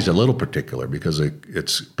 Hawaii is a little particular because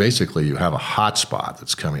it's basically you have a hot spot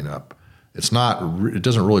that's coming up. It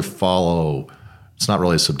doesn't really follow, it's not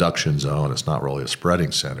really a subduction zone. It's not really a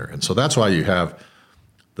spreading center. And so that's why you have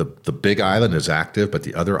the big island is active, but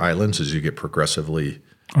the other islands, as you get progressively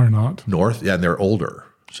are not north, and they're older.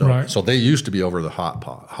 So, right. So they used to be over the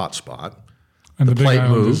hot spot. And the plate big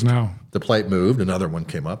island moved. is now. The plate moved. Another one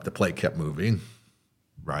came up. The plate kept moving,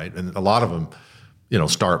 right? And a lot of them,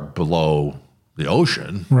 start below the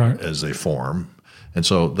ocean as they form. And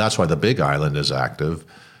so that's why the big island is active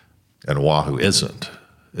and Oahu isn't,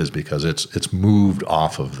 is because it's moved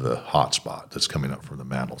off of the hot spot that's coming up from the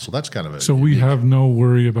mantle. So that's kind of a So we have no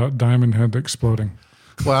worry about Diamond Head exploding.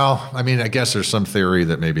 Well, I mean, I guess there's some theory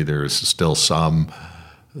that maybe there's still some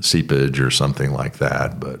seepage or something like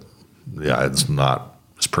that, but yeah, it's not.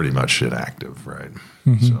 It's pretty much inactive, right?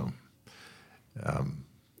 Mm-hmm.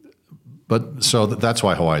 So, that's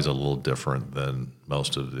why Hawaii is a little different than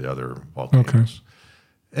most of the other volcanoes. Okay.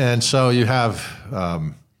 And so you have,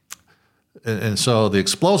 and so the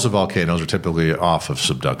explosive volcanoes are typically off of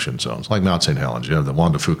subduction zones, like Mount St. Helens. You have the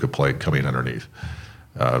Juan de Fuca plate coming underneath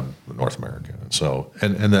North America, and so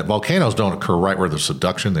and that volcanoes don't occur right where the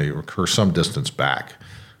subduction; they occur some distance back.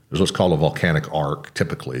 There's what's called a volcanic arc,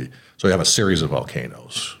 typically. So you have a series of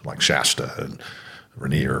volcanoes like Shasta and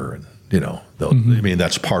Rainier, and I mean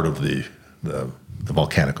that's part of the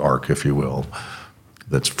volcanic arc, if you will,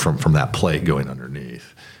 that's from that plate going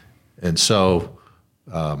underneath. And so,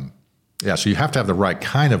 so you have to have the right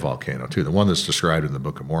kind of volcano too. The one that's described in the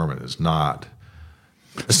Book of Mormon is not.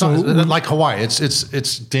 It's not like Hawaii.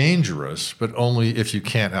 It's dangerous, but only if you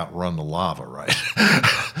can't outrun the lava, right?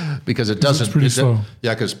 Because it doesn't. It's pretty slow.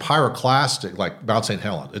 Yeah, because pyroclastic, like Mount St.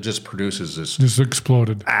 Helens, it just produces this. Just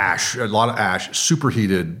exploded. Ash, a lot of ash,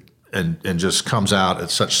 superheated, and just comes out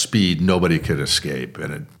at such speed nobody could escape,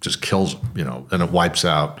 and it just kills, and it wipes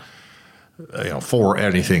out, for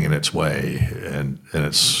anything in its way, and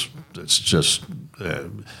it's just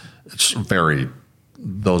it's very.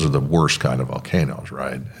 Those are the worst kind of volcanoes,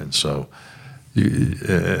 right? And so,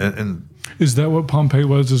 is that what Pompeii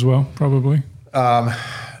was as well? Probably.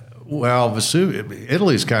 Well,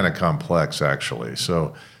 Italy's kind of complex, actually.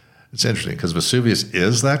 So it's interesting because Vesuvius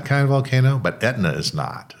is that kind of volcano, but Etna is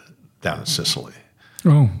not down in Sicily.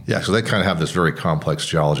 Oh, yeah. So they kind of have this very complex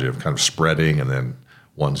geology of kind of spreading, and then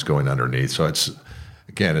one's going underneath. So it's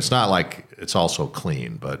not like it's also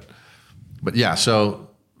clean, but yeah. So.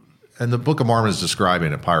 And the Book of Mormon is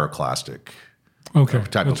describing a pyroclastic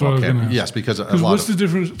type of volcano. Yes, because what's the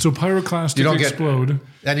difference? So pyroclastic explode.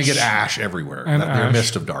 And you get ash everywhere. And they're a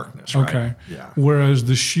mist of darkness, right? Okay. Yeah. Whereas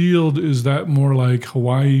the shield, is that more like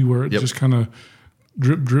Hawaii where it just kind of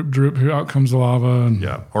drip, drip, drip, here out comes the lava? And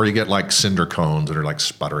yeah. Or you get like cinder cones that are like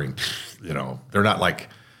sputtering. They're not like,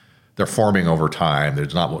 they're forming over time.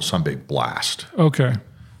 There's not some big blast. Okay.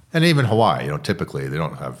 And even Hawaii, typically they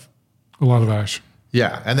don't have a lot of ash.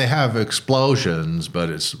 Yeah, and they have explosions, but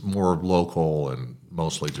it's more local and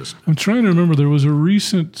mostly just. I'm trying to remember. There was a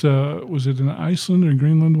recent. Was it in Iceland or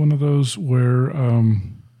Greenland? One of those where.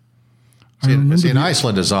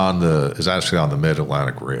 Iceland is actually on the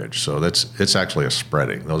Mid-Atlantic Ridge, so it's actually a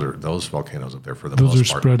spreading. Those volcanoes up there for the most part.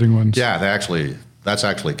 Those are spreading ones. Yeah, that's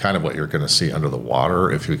actually kind of what you're going to see under the water.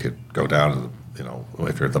 If you could go down to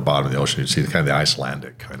if you're at the bottom of the ocean, you'd see kind of the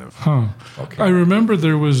Icelandic kind of. I remember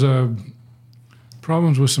there was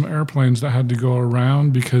problems with some airplanes that had to go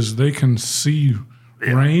around because they can see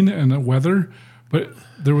rain and the weather, but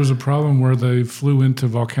there was a problem where they flew into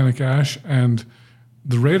volcanic ash and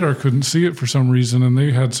the radar couldn't see it for some reason, and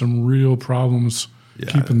they had some real problems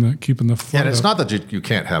keeping the flight. Yeah, and it's up. not that you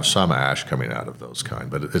can't have some ash coming out of those kind,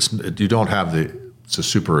 but you don't have it's a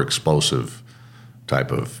super explosive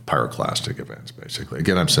type of pyroclastic events, basically.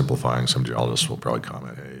 Again, I'm simplifying. Some geologists will probably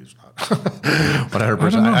comment, hey, he's not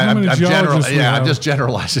 100%. I'm just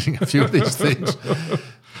generalizing a few of these things.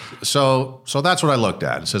 So that's what I looked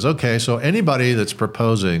at. It says, okay, so anybody that's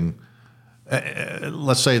proposing,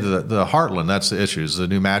 let's say the Heartland, that's the issue, is the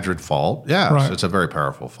New Madrid Fault. Yeah, right. It's a very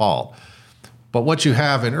powerful fault. But what you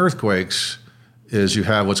have in earthquakes is you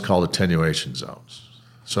have what's called attenuation zones.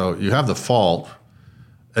 So you have the fault,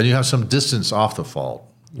 and you have some distance off the fault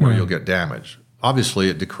where you'll get damage. Obviously,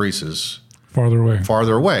 it decreases farther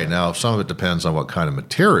away. Now, some of it depends on what kind of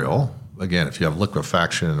material. Again, if you have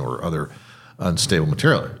liquefaction or other unstable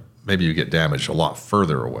material, maybe you get damaged a lot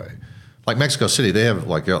further away. Like Mexico City, they have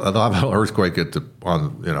they'll have an earthquake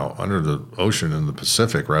under the ocean in the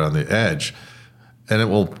Pacific, right on the edge, and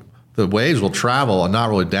the waves will travel and not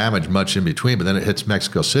really damage much in between, but then it hits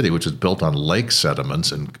Mexico City, which is built on lake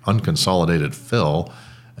sediments and unconsolidated fill,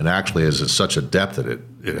 and actually is at such a depth that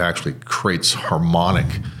it actually creates harmonic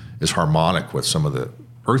with some of the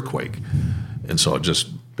earthquake, and so it just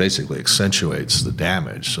basically accentuates the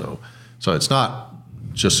damage. So it's not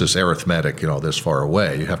just this arithmetic, this far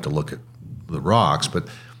away. You have to look at the rocks,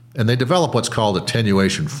 and they develop what's called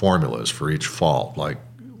attenuation formulas for each fault, like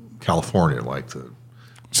California, like the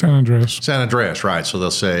San Andreas, right. So they'll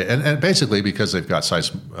say, and basically because they've got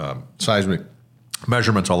seismic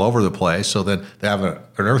measurements all over the place, so then they have an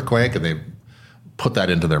earthquake and they put that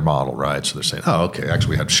into their model, right? So they're saying, oh, okay,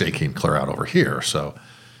 actually we had shaking clear out over here. So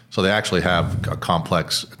they actually have a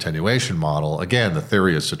complex attenuation model. Again, the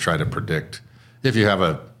theory is to try to predict if you have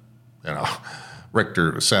a,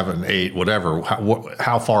 Richter 7, 8, whatever,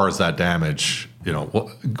 how far is that damage,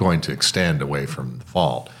 going to extend away from the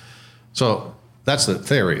fault. So that's the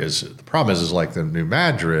theory. The problem is like the New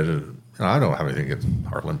Madrid. I don't have anything against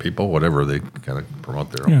Heartland people, whatever, they kind of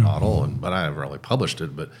promote their own model, but I haven't really published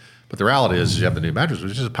it. But the reality is you have the New Madrid,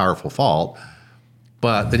 which is a powerful fault,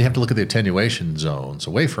 but then you have to look at the attenuation zones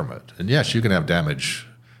away from it. And yes, you can have damage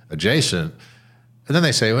adjacent. And then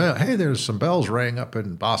they say, well, hey, there's some bells ringing up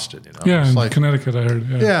in Boston. Yeah, it's in Connecticut, I heard.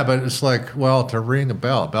 Yeah, but it's like, well, to ring a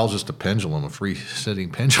bell's just a pendulum, a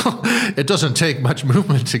free-sitting pendulum. It doesn't take much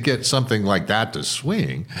movement to get something like that to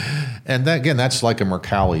swing. And that's like a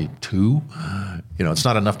Mercalli 2. It's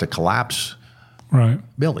not enough to collapse. Right.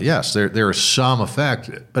 Building. Yes, there is some effect,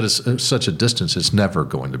 but it's such a distance, it's never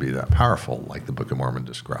going to be that powerful, like the Book of Mormon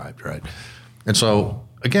described, right? And so,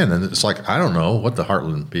 again, and it's like, I don't know what the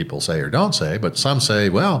Heartland people say or don't say, but some say,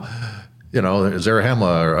 well,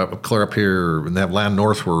 Zarahemla clear up here, and they have land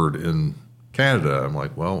northward in Canada. I'm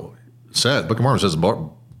like, well, Book of Mormon says a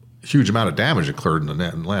huge amount of damage occurred in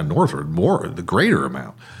the land northward, the greater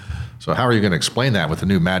amount. So how are you going to explain that with the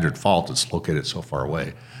New Madrid Fault that's located so far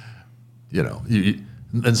away?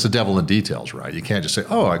 It's the devil in details, right? You can't just say,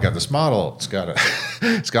 "Oh, I got this model. It's got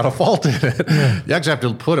a fault in it." Yeah. You actually have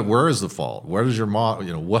to put it. Where is the fault? Where does your model?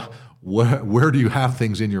 Where do you have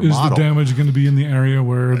things in your model? Is the damage going to be in the area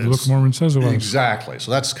where the Book of Mormon says it was? Exactly.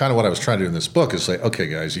 So that's kind of what I was trying to do in this book. Is say, okay,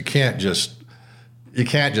 guys, you can't just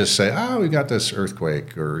say, "Oh, we got this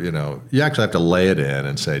earthquake," or you actually have to lay it in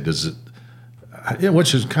and say, does it?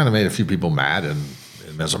 Which has kind of made a few people mad in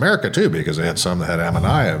Mesoamerica too, because they had some that had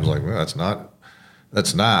Ammonihah. I was like, well,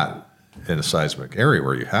 that's not in a seismic area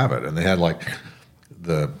where you have it. And they had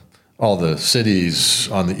all the cities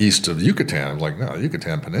on the east of Yucatan. I'm like, no,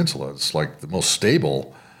 Yucatan Peninsula, it's like the most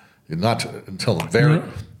stable, not until the very,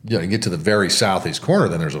 you get to the very southeast corner,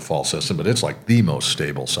 then there's a fault system, but it's like the most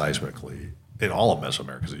stable seismically in all of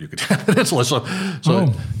Mesoamerica, the Yucatan Peninsula.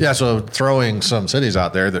 So throwing some cities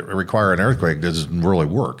out there that require an earthquake doesn't really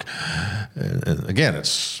work. And again,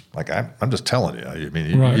 it's like I'm just telling you. I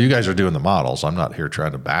mean, you guys are doing the models. I'm not here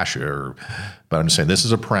trying to bash you, but I'm just saying this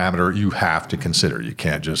is a parameter you have to consider. You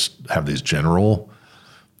can't just have these general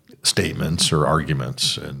statements or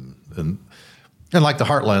arguments. And like the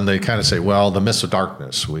Heartland, they kind of say, well, the mists of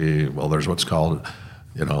darkness. There's what's called,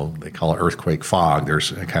 they call it earthquake fog.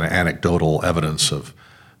 There's a kind of anecdotal evidence of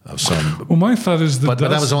some. Well, my thought is but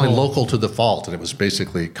that was only local to the fault, and it was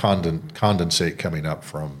basically condensate coming up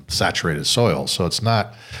from saturated soil. So it's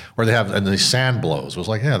not where they have, and the sand blows. It was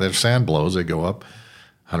like, there's sand blows. They go up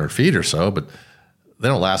 100 feet or so, but they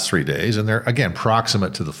don't last 3 days, and they're, again,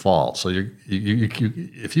 proximate to the fault. So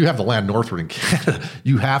if you have the land northward in Canada,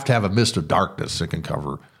 you have to have a mist of darkness that can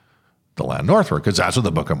cover the land northward, because that's what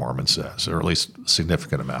the Book of Mormon says, or at least a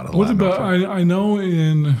significant amount of the land northward. I know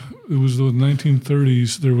it was the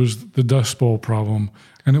 1930s, there was the Dust Bowl problem,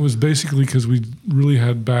 and it was basically because we really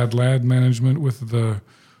had bad land management with the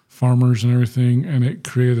farmers and everything, and it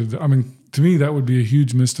created, to me, that would be a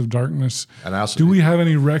huge mist of darkness. And also, do we have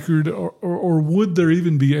any record, or would there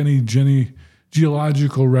even be any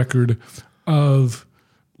geological record of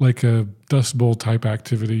like a Dust Bowl type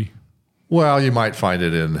activity? Well, you might find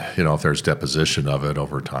it in, if there's deposition of it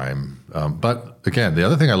over time. But again, the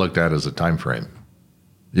other thing I looked at is the time frame.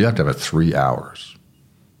 You have to have it 3 hours,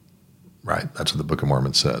 right? That's what the Book of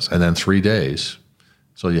Mormon says. And then 3 days.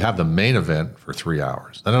 So you have the main event for 3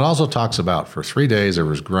 hours. And it also talks about for 3 days there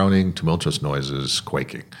was groaning, tumultuous noises,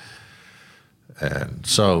 quaking. And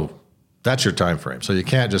so that's your time frame. So you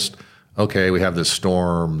can't just, okay, we have this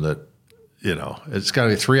storm that, it's got to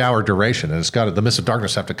be a 3 hour duration, and the mists of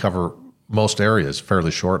darkness have to cover most areas fairly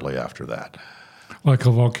shortly after that. Like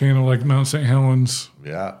a volcano, like Mount St. Helens.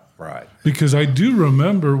 Yeah, right. Because I do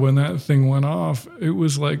remember when that thing went off, it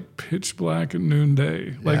was like pitch black at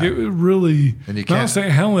noonday. Like it really, and you Mount St.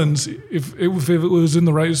 Helens, if it was in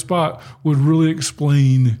the right spot, would really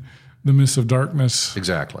explain the mists of darkness.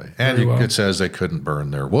 Exactly. And it says they couldn't burn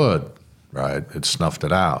their wood, right? It snuffed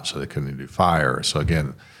it out, so they couldn't do fire. So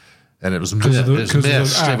again, and it was mist.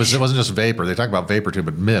 It wasn't just vapor. They talk about vapor too,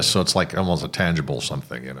 but mist. So it's like almost a tangible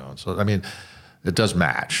something, So I mean, it does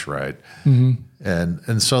match, right? Mm-hmm.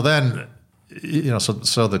 And so then,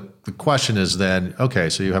 so the question is then, okay,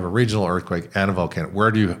 so you have a regional earthquake and a volcano. Where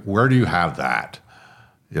do you have that?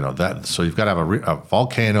 So you've got to have a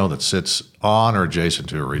volcano that sits on or adjacent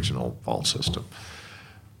to a regional fault system.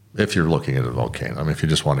 If you're looking at a volcano, I mean, if you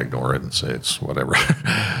just want to ignore it and say it's whatever,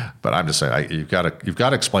 but I'm just saying you've got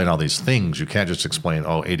to explain all these things. You can't just explain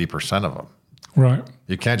 80% of them. Right.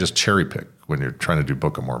 You can't just cherry pick when you're trying to do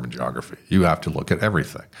Book of Mormon geography. You have to look at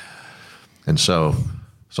everything. And so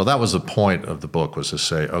that was the point of the book, was to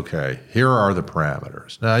say, okay, here are the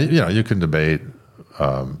parameters. Now, you can debate,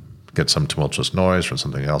 get some tumultuous noise from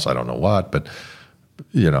something else. I don't know what, but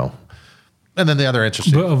And then the other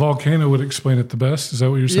interesting, but a volcano would explain it the best. Is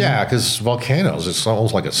that what you're saying? Yeah, because volcanoes, it's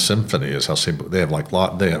almost like a symphony. Is how simple they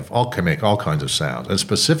have. Can make all kinds of sounds. And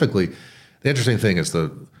specifically, the interesting thing is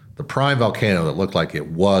the prime volcano that looked like it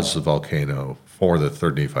was the volcano for the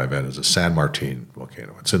Third Nephi event is a San Martin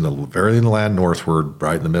volcano. It's in the very land northward,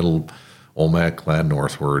 right in the middle, Olmec land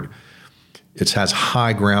northward. It has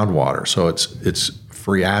high groundwater, so it's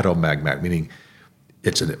phreatomagmatic, meaning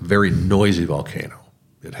it's a very noisy volcano.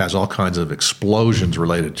 It has all kinds of explosions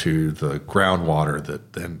related to the groundwater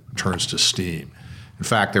that then turns to steam. In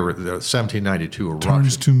fact, there were the 1792 eruption.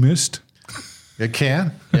 Turns to mist? It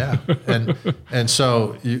can, yeah. and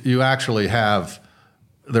so you actually have,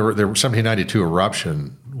 there were 1792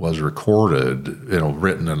 eruption was recorded,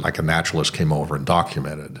 written, and like a naturalist came over and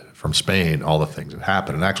documented from Spain all the things that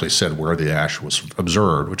happened, and actually said where the ash was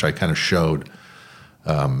observed, which I kind of showed,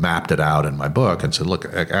 mapped it out in my book and said, look,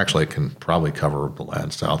 actually it can probably cover the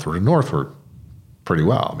land southward and northward pretty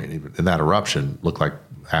well. I mean, even in that eruption, looked like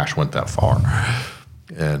ash went that far.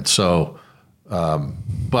 And so,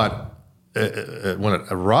 but when it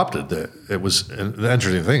erupted, it was, and the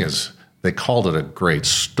interesting thing is they called it a great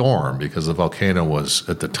storm because the volcano was,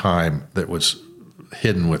 at the time, that was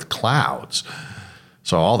hidden with clouds.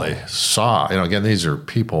 So all they saw, again, these are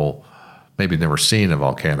people maybe never seen a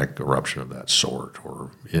volcanic eruption of that sort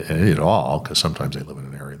or at all, because sometimes they live in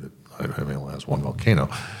an area that only has one volcano.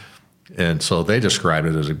 And so they described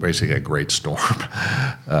it as basically a great storm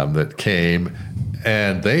that came,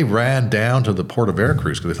 and they ran down to the port of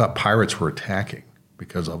Veracruz because they thought pirates were attacking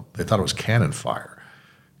because they thought it was cannon fire.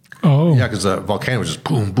 Oh. Yeah, because the volcano was just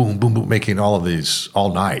boom, boom, boom, boom, making all of these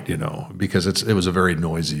all night, because it was a very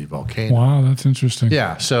noisy volcano. Wow, that's interesting.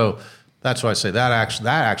 Yeah, so that's why I say that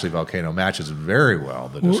actually volcano matches very well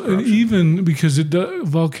the description. Well, even because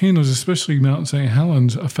volcanoes, especially Mount St.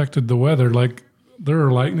 Helens, affected the weather. Like there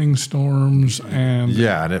are lightning storms and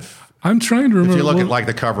if I'm trying to remember. If you look at like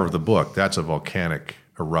the cover of the book, that's a volcanic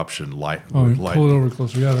eruption light. Pull it over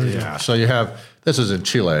closer. Yeah, there you go. So you have, this is in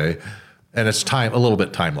Chile, and it's a little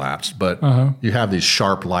bit time lapsed, but you have these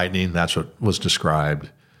sharp lightning. That's what was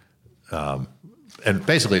described, and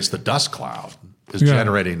basically it's the dust cloud is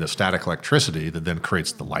generating the static electricity that then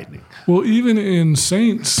creates the lightning. Well, even in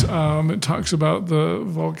Saints, it talks about the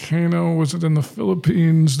volcano, was it in the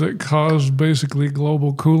Philippines, that caused basically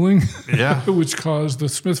global cooling? Yeah. Which caused the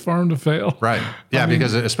Smith Farm to fail. Right. Yeah,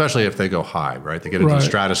 because especially if they go high, right? They get into the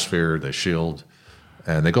stratosphere, they shield,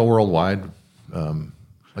 and they go worldwide.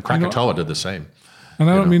 Like Krakatoa did the same. And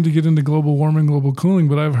I don't mean to get into global warming, global cooling,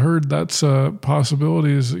 but I've heard that's a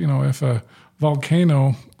possibility is, if a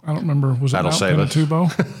volcano, I don't remember, was it Mount Pinatubo?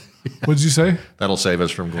 What did you say? That'll save us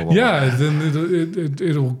from global warming. Then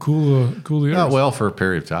it'll cool the earth. Oh, well, for a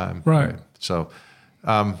period of time. Right. So,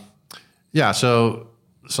 so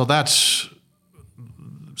that's,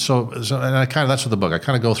 and that's what the book,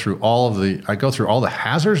 I go through all the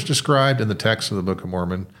hazards described in the text of the Book of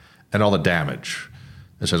Mormon and all the damage.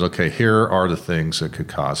 It says, okay, here are the things that could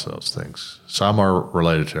cause those things. Some are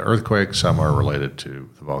related to earthquakes, some are related to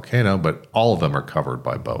the volcano, but all of them are covered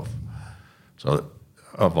by both. So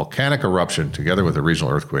a volcanic eruption together with a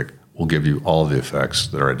regional earthquake will give you all of the effects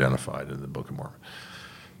that are identified in the Book of Mormon.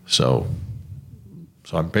 So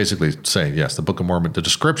I'm basically saying, yes, the Book of Mormon, the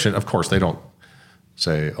description, of course, they don't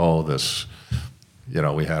say, oh, this,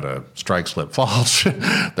 we had a strike slip fault.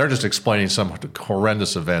 They're just explaining some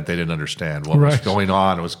horrendous event they didn't understand what was going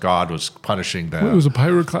on. It was God was punishing them. Well, it was a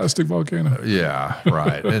pyroclastic volcano. Yeah,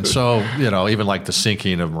 right. And so, even like the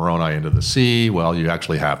sinking of Moroni into the sea, well, you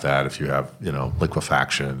actually have that if you have,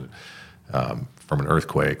 liquefaction from an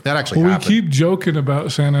earthquake. That actually happened. We keep joking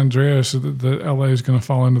about San Andreas that LA is going to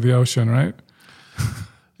fall into the ocean, right?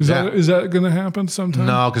 Is that going to happen sometime?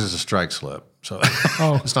 No, because it's a strike slip. So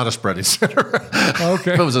it's not a spreading center.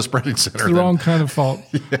 Okay. If it was a spreading center, it's the wrong kind of fault.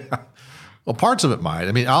 Yeah. Well, parts of it might.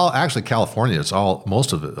 I mean, actually, California,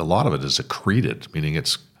 most of it, a lot of it is accreted, meaning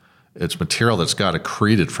it's material that's got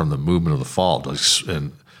accreted from the movement of the fault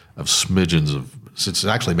and of smidgens of. It's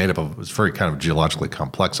actually made up of. It's very kind of geologically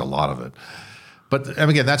complex. A lot of it. But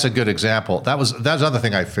again, that's a good example. That's another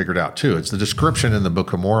thing I figured out too. It's the description in the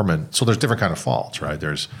Book of Mormon. So there's different kind of faults, right?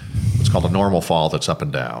 There's what's called a normal fault that's up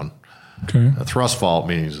and down. Okay. A thrust fault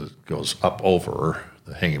means it goes up over,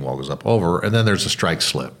 the hanging wall goes up over, and then there's a strike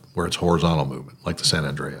slip where it's horizontal movement, like the San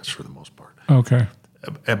Andreas for the most part. Okay.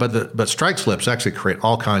 But strike slips actually create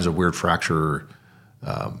all kinds of weird fracture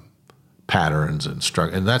patterns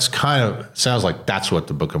and that's kind of sounds like that's what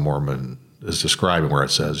the Book of Mormon is describing, where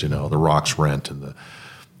it says, the rocks rent and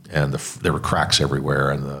there were cracks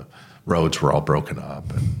everywhere and the roads were all broken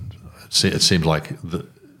up, and it seems like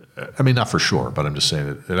not for sure, but I'm just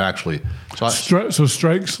saying it actually. So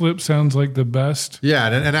strike slip sounds like the best. Yeah,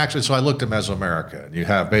 and actually, so I looked at Mesoamerica, and you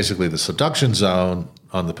have basically the subduction zone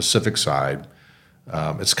on the Pacific side.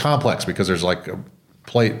 It's complex because there's like a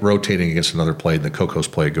plate rotating against another plate, and the Cocos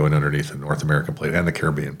plate going underneath the North American plate and the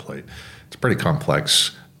Caribbean plate. It's pretty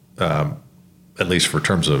complex, at least for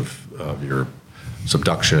terms of your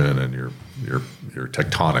subduction and your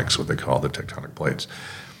tectonics, what they call the tectonic plates.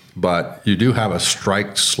 But you do have a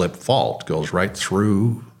strike slip fault goes right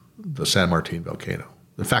through the San Martin volcano.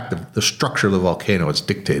 In fact, the structure of the volcano is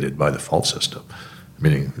dictated by the fault system,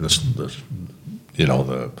 meaning where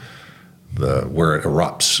it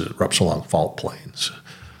erupts along fault planes,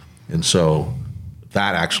 and so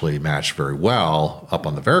that actually matched very well up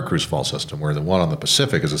on the Veracruz fault system, where the one on the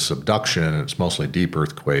Pacific is a subduction and it's mostly deep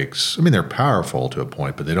earthquakes. I mean, they're powerful to a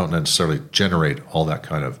point, but they don't necessarily generate all that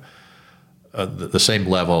kind of the same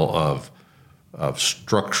level of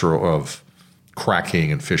structural of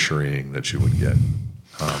cracking and fissuring that you would get.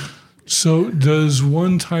 So does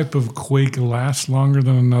one type of quake last longer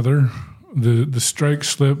than another? The strike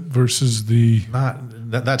slip versus the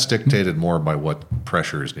that's dictated more by what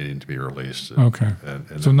pressure is needing to be released. Okay,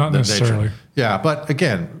 and so not necessarily. Nature. Yeah, but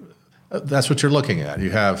again, that's what you're looking at. You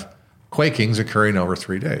have quakings occurring over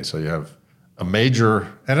 3 days, so you have a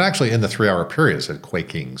major, and actually in the 3-hour period it said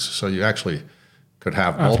quakings. So you actually could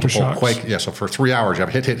have multiple quake. Yeah, so for 3 hours you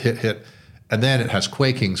have hit, and then it has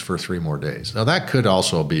quakings for 3 more days. Now that could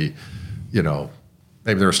also be,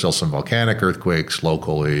 maybe there are still some volcanic earthquakes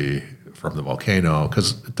locally from the volcano,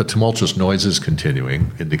 because the tumultuous noises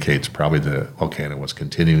continuing indicates probably the volcano was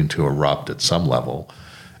continuing to erupt at some level.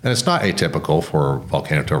 And it's not atypical for a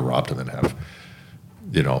volcano to erupt and then have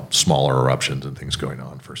smaller eruptions and things going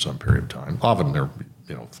on for some period of time. Often they're,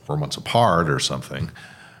 4 months apart or something.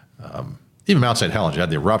 Even Mount St. Helens, you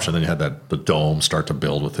had the eruption, then you had the dome start to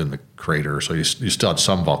build within the crater. So you still had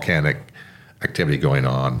some volcanic activity going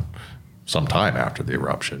on some time after the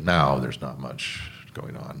eruption. Now there's not much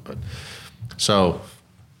going on. But so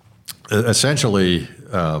essentially,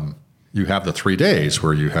 you have the 3 days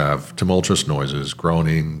where you have tumultuous noises,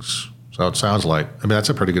 groanings. So it sounds like, that's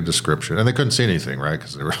a pretty good description. And they couldn't see anything, right?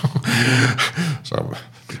 Because they were,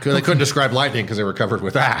 they couldn't describe lightning because they were covered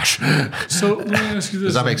with ash. So let me ask you this.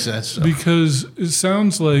 Does that make sense? Because it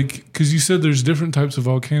sounds like, because you said there's different types of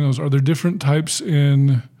volcanoes. Are there different types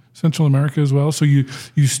in Central America as well? So you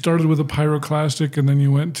started with a pyroclastic and then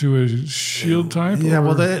you went to a shield type? Yeah,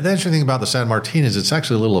 well, the interesting thing about the San Martin is it's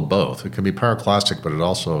actually a little of both. It can be pyroclastic, but it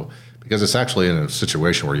also, because it's actually in a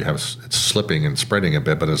situation where it's slipping and spreading a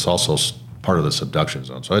bit, but it's also part of the subduction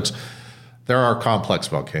zone. So there are complex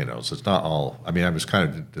volcanoes. It's not all, I was kind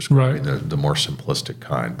of describing the more simplistic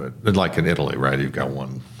kind, but like in Italy, right? You've got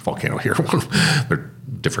one volcano here. They're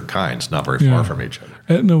different kinds, not very far from each other.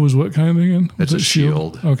 Etna was what kind again? It's a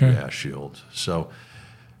shield. Okay. Yeah, shield. So,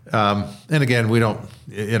 and again, we don't,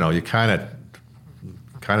 you kind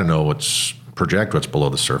of know what's project what's below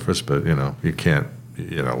the surface, but you can't.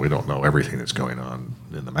 We don't know everything that's going on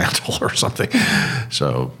in the mantle or something.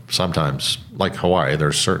 So sometimes, like Hawaii,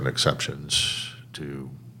 there's certain exceptions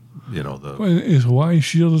to, Is Hawaii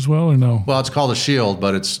shield as well or no? Well, it's called a shield,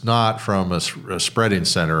 but it's not from a spreading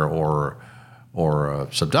center or a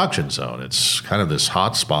subduction zone. It's kind of this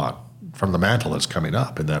hot spot from the mantle that's coming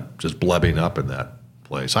up and that just blebbing up in that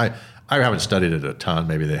place. I haven't studied it a ton.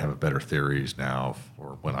 Maybe they have better theories now,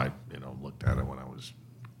 or when I looked at it when I was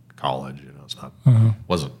in college.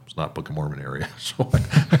 It's not Book of Mormon area, so I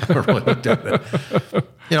haven't really looked at it.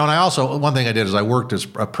 And I also, one thing I did is I worked as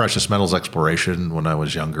a precious metals exploration when I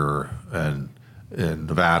was younger and in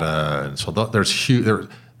Nevada, and so there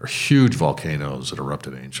are huge volcanoes that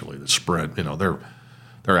erupted anciently that spread. They're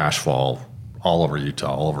ashfall all over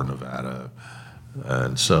Utah, all over Nevada,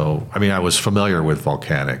 and so I was familiar with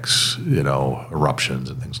volcanics, eruptions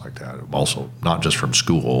and things like that. Also, not just from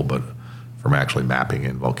school, but from actually mapping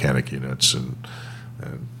in volcanic units and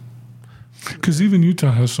because even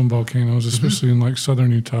Utah has some volcanoes, especially in like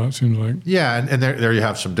southern Utah, it seems like. Yeah, and there you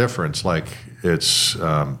have some difference. Like it's,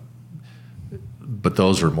 but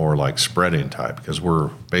those are more like spreading type because we're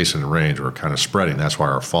basin and range. We're kind of spreading. That's why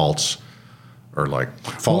our faults are like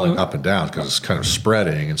falling up and down because it's kind of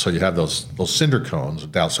spreading. And so you have those cinder cones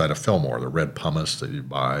outside of Fillmore, the red pumice that you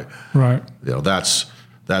buy. Right.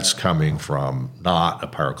 That's coming from not a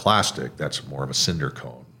pyroclastic. That's more of a cinder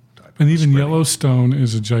cone. And even Yellowstone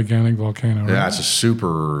is a gigantic volcano, right? Yeah, it's a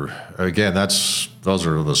super. Again, those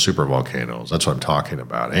are the super volcanoes. That's what I'm talking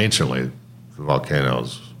about. Anciently, the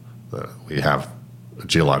volcanoes that we have a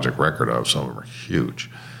geologic record of, some of them are huge,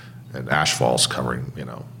 and ash falls covering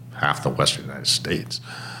half the western United States,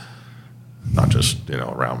 not just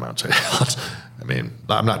around Mount St. Helens.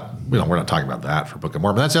 I'm not. We're not talking about that for Book of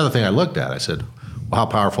Mormon. That's the other thing I looked at. I said, well, how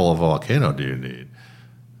powerful of a volcano do you need?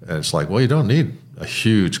 And it's like, well, you don't need a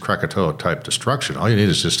huge Krakatoa type destruction. All you need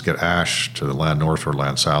is just to get ash to the land northward,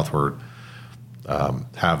 land southward,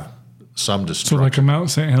 have some destruction. So like a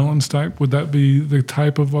Mount St. Helens type, would that be the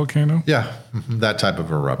type of volcano? Yeah, that type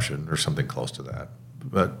of eruption or something close to that.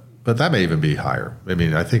 But that may even be higher.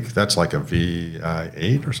 I think that's like a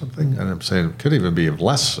VI8 or something. And I'm saying it could even be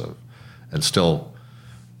less and still,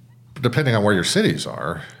 depending on where your cities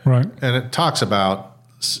are. Right. And it talks about,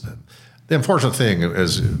 the unfortunate thing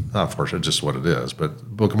is, not unfortunate, just what it is,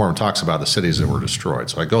 but Book of Mormon talks about the cities that were destroyed.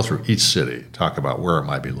 So I go through each city, talk about where it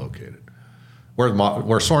might be located. Where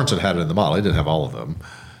Sorensen had it in the model, he didn't have all of them,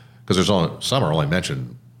 because some are only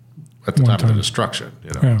mentioned at the time of the destruction,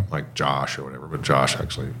 like Josh or whatever. But Josh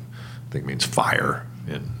actually, I think, means fire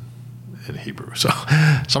in Hebrew. So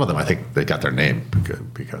some of them, I think, they got their name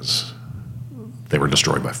because they were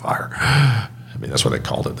destroyed by fire. That's why they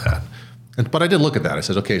called it that. But I did look at that. I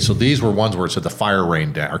said, okay, so these were ones where it said the fire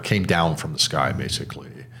rained down or came down from the sky, basically,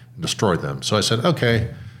 and destroyed them. So I said, okay,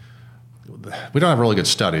 we don't have really good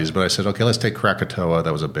studies, but I said, okay, let's take Krakatoa.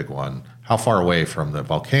 That was a big one. How far away from the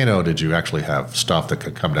volcano did you actually have stuff that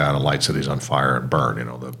could come down and light cities on fire and burn?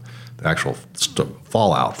 The actual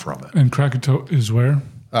fallout from it. And Krakatoa is where?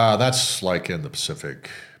 That's like in the Pacific.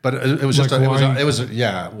 But it was just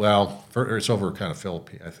it's over kind of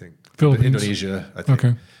Philippines, I think. Indonesia, I think.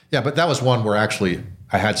 Okay. Yeah, but that was one where actually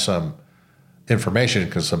I had some information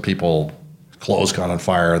because some people clothes caught on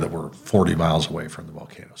fire that were 40 miles away from the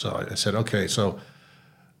volcano. So I said, okay, so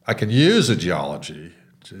I can use the geology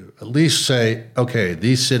to at least say, okay,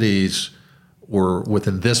 these cities were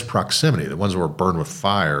within this proximity. The ones that were burned with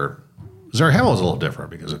fire, Zarahemla was a little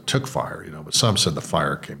different because it took fire, but some said the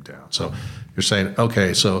fire came down. So you're saying,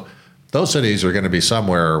 okay, so those cities are going to be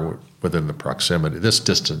somewhere within the proximity, this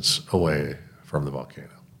distance away from the volcano.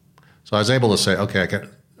 So I was able to say, okay, and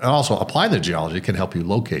also applying the geology can help you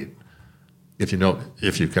locate. If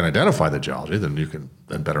you can identify the geology, then you can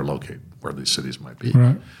then better locate where these cities might be.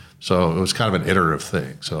 Right. So it was kind of an iterative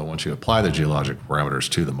thing. So once you apply the geologic parameters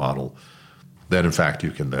to the model, then in fact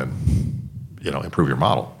you can then, improve your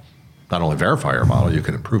model. Not only verify your model, you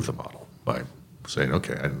can improve the model by saying,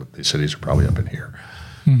 okay, these cities are probably up in here.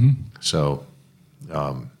 Mm-hmm. So,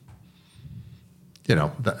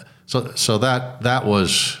 So that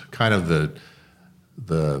was kind of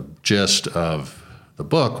the gist of the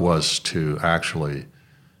book, was to actually,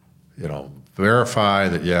 verify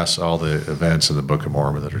that yes, all the events in the Book of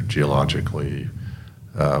Mormon that are geologically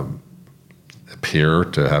appear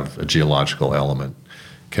to have a geological element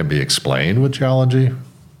can be explained with geology,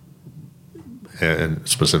 and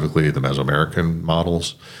specifically the Mesoamerican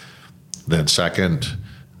models. Then second,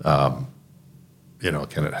 can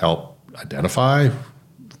it help identify,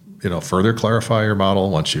 further clarify your model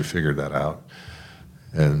once you figured that out?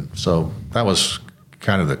 And so that was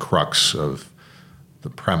kind of the crux of the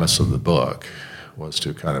premise of the book was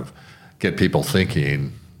to kind of get people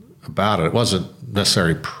thinking about it. It wasn't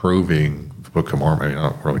necessarily proving the Book of Mormon. I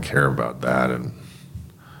don't really care about that. And,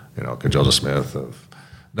 could Joseph Smith have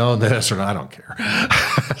known this or not? I don't care.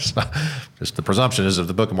 So, just the presumption is if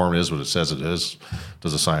the Book of Mormon is what it says it is,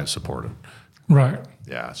 does the science support it? Right.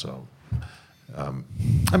 Yeah. So,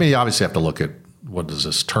 you obviously have to look at what does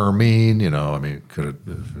this term mean? Could it,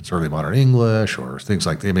 if it's early modern English or things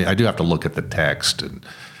like that. I do have to look at the text and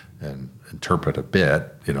interpret a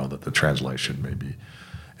bit, that the translation may be.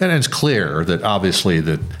 And it's clear that obviously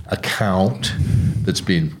the account that's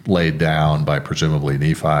being laid down by presumably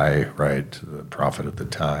Nephi, right, the prophet at the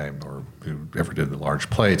time, or whoever did the large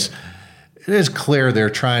plates, it is clear they're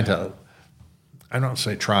trying to, I don't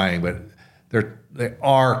say trying, but they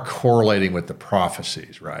are correlating with the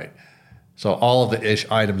prophecies, right? So all of the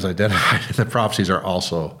items identified in the prophecies are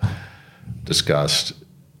also discussed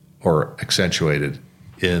or accentuated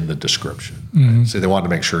in the description. Mm-hmm. Right? So they wanted to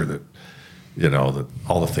make sure that, that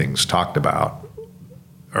all the things talked about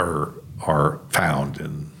are found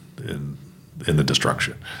in the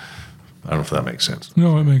destruction. I don't know if that makes sense.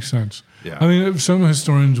 No, it makes sense. Yeah. Some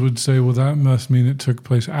historians would say, well, that must mean it took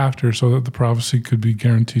place after so that the prophecy could be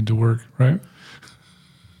guaranteed to work, right?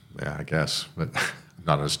 Yeah, I guess, but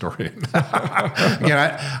not a historian.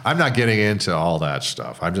 Again, I'm not getting into all that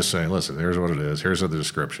stuff. I'm just saying, listen, here's what it is. Here's the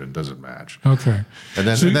description. Does it match? Okay. And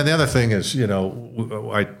then the other thing is,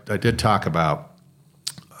 I did talk about,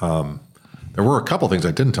 there were a couple things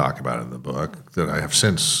I didn't talk about in the book that I have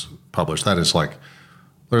since published. That is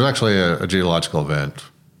there's actually a geological event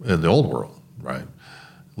in the old world, right?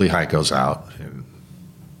 Lehi goes out and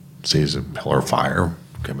sees a pillar of fire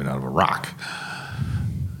coming out of a rock.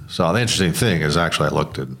 So the interesting thing is actually I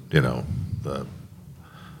looked at,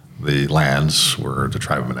 the lands where the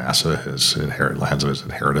tribe of Manasseh, lands of his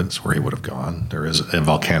inheritance, where he would have gone. There is a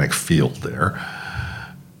volcanic field there.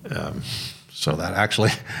 So that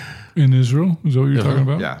actually... In Israel? Is that what you're talking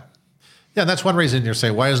about? Yeah. Yeah, and that's one reason you're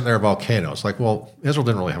saying, why isn't there a volcano? It's like, well, Israel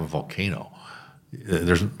didn't really have a volcano.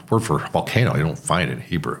 There's a word for volcano. You don't find it in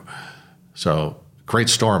Hebrew. So Great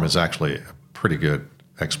Storm is actually a pretty good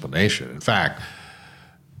explanation. In fact...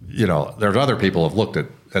 there's other people have looked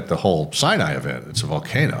at the whole Sinai event. It's a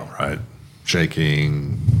volcano, right?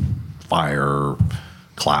 Shaking, fire,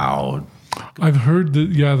 cloud. I've heard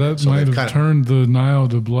that, that might have turned the Nile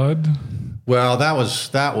to blood. Well, that was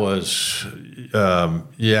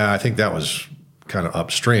I think that was kind of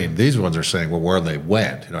upstream. These ones are saying, well, where they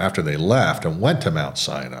went, after they left and went to Mount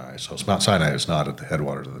Sinai. So Mount Sinai is not at the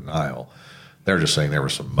headwaters of the Nile. They're just saying there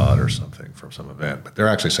was some mud or something from some event. But they're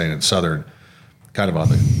actually saying in southern... kind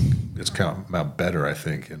of it's kind of Mount Bedr, I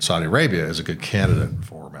think, in Saudi Arabia is a good candidate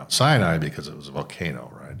for Mount Sinai because it was a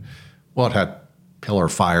volcano, right? Well, it had pillar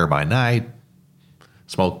of fire by night,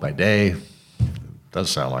 smoke by day. It does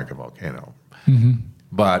sound like a volcano. Mm-hmm.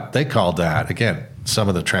 But they called that, again, some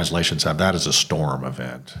of the translations have that as a storm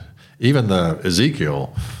event. Even the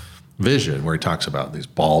Ezekiel vision where he talks about these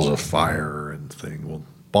balls of fire and thing, well,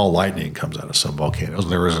 ball lightning comes out of some volcanoes.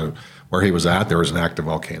 There was where he was at, there was an active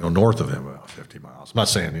volcano north of him, about 50 miles. I'm not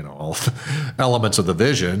saying, all elements of the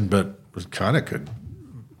vision, but it kind of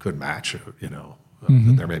could match,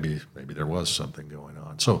 Mm-hmm. There maybe there was something going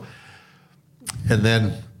on. So, and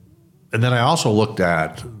then I also looked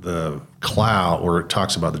at the cloud where it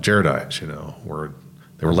talks about the Jaredites, where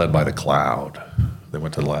they were led by the cloud. They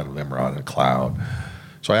went to the land of Nimrod in a cloud.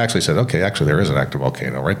 So I actually said, okay, there is an active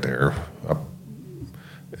volcano right there up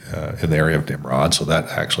in the area of Nimrod, so that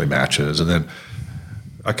actually matches. And then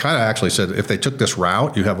I kind of actually said, if they took this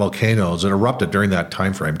route, you have volcanoes that erupted during that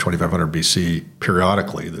time frame, 2500 BC,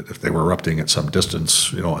 periodically, that if they were erupting at some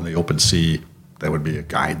distance, in the open sea, that would be a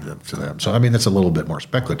guide to them. So, that's a little bit more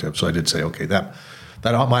speculative. So I did say, okay, that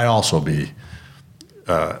might also be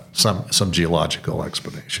some geological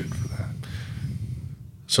explanation for that.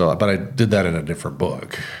 So, but I did that in a different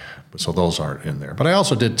book. So those aren't in there. But I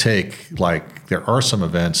also did take, there are some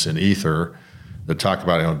events in Ether that talk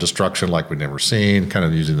about, destruction like we've never seen, kind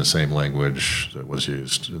of using the same language that was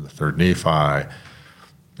used in the third Nephi.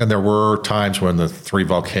 And there were times when the three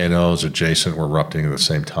volcanoes adjacent were erupting at the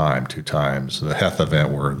same time, 2 times. The Heth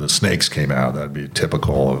event where the snakes came out, that'd be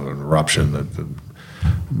typical of an eruption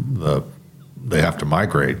that they have to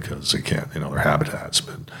migrate because they can't, their habitat's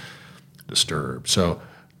been disturbed. So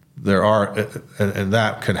there are, and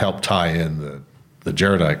that can help tie in the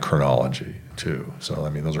Jaredite chronology too. So,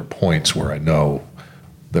 those are points where I know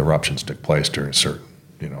the eruptions took place during a certain,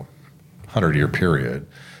 100-year period.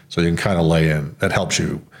 So you can kind of lay in, that helps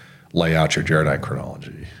you lay out your Jaredite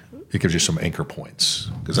chronology. It gives you some anchor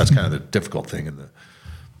points because that's kind of the difficult thing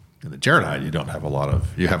In the Jaredite, you don't have a lot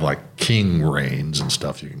of, you have like king reigns and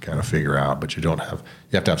stuff you can kind of figure out, but you have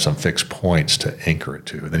to have some fixed points to anchor it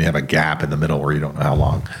to. And then you have a gap in the middle where you don't know how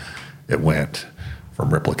long it went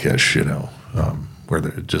from Replikish, where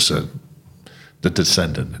it just said the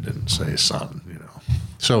descendant, it didn't say son,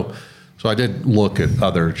 So I did look at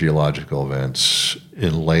other geological events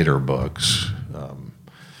in later books.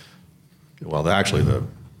 Actually, the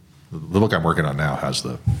book I'm working on now has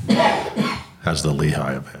the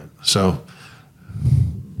Lehi event. So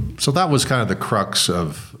that was kind of the crux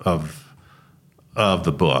of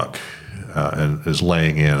the book, and is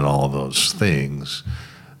laying in all of those things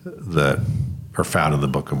that are found in the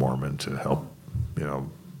Book of Mormon to help,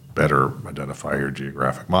 better identify your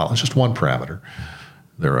geographic model. It's just one parameter.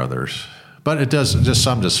 There are others, but it does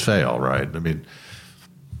some just fail, right? I mean,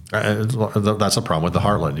 that's a problem with the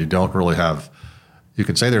Heartland. You don't really have. You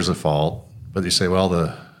can say there's a fault, but you say, well,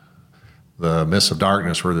 the mists of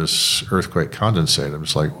darkness where this earthquake condensate. I'm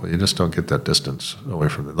just like, well, you just don't get that distance away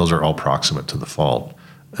from it. Those are all proximate to the fault.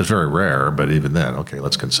 It's very rare, but even then, okay,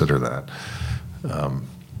 let's consider that.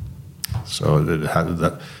 So it had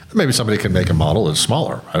that. Maybe somebody can make a model that's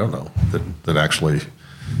smaller. I don't know that actually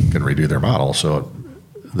can redo their model so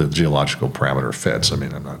the geological parameter fits. I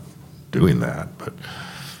mean, I'm not doing that, but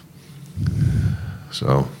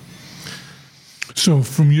so. So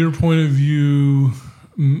from your point of view,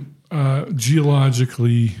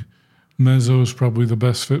 geologically, Meso is probably the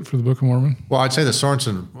best fit for the Book of Mormon? Well, I'd say the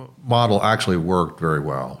Sorensen model actually worked very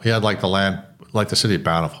well. He had like the land, like the city of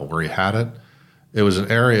Bountiful, where he had it. It was an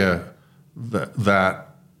area that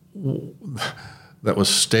was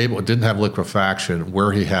stable. It didn't have liquefaction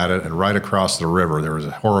where he had it, and right across the river there was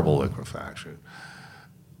a horrible liquefaction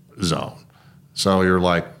zone. So you're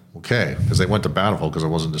like, okay, because they went to Bountiful because it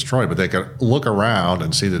wasn't destroyed, but they could look around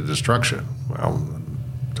and see the destruction. Well,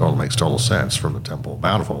 makes total sense from the Temple of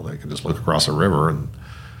Bountiful. They could just look across the river, and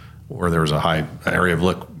where there was a high area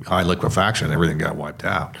of high liquefaction, everything got wiped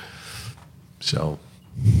out. So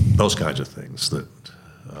those kinds of things that,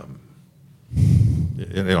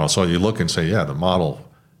 so you look and say, yeah, the model,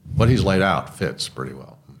 what he's laid out fits pretty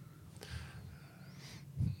well.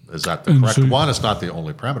 Is that the correct one? It's not the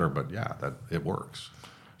only parameter, but yeah, that it works.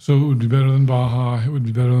 So it would be better than Baja. It would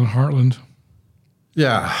be better than Heartland.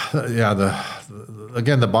 Yeah.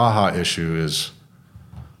 Again, the Baja issue is,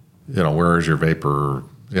 where is your vapor?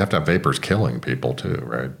 You have to have vapors killing people too,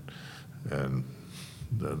 right? And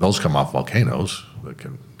those come off volcanoes that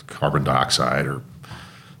can carbon dioxide or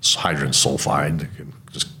hydrogen sulfide that can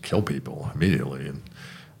just kill people immediately.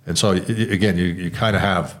 And so again, you kind of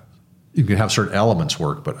have, you can have certain elements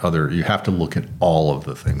work, but you have to look at all of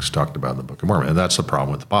the things talked about in the Book of Mormon. And that's the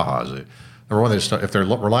problem with the Baja. Number one, if they're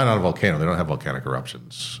relying on a volcano, they don't have volcanic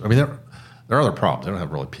eruptions. I mean, there are other problems. They don't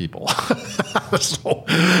have really people. So,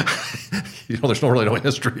 there's really no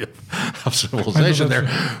history of civilization there.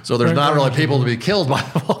 So there's not really people to be killed by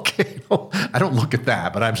a volcano. I don't look at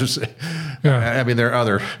that, but I'm just saying. Yeah. I mean, there are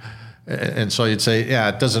other. And so you'd say, yeah,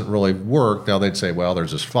 it doesn't really work. Now they'd say, well,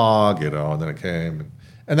 there's this fog, and then it came.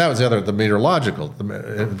 And that was the meteorological.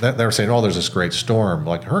 They were saying, oh, there's this great storm,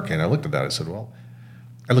 like a hurricane. I looked at that. I said, well,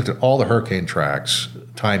 I looked at all the hurricane tracks,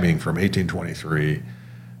 timing from 1823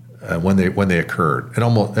 when they occurred,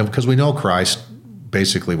 and because we know Christ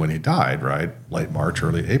basically when he died, right, late March,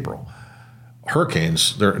 early April.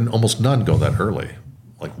 Hurricanes, almost none go that early,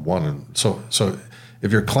 like one. So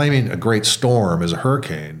if you're claiming a great storm as a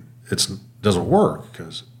hurricane, it doesn't work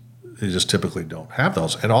because you just typically don't have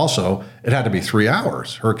those. And also, it had to be 3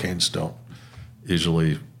 hours. Hurricanes don't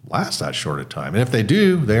usually last that short a time, and if they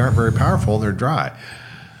do, they aren't very powerful and they're dry.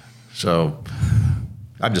 So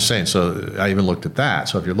I'm just saying, so I even looked at that.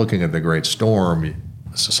 So if you're looking at the Great Storm,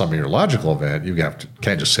 some meteorological event,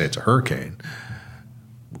 can't just say it's a hurricane.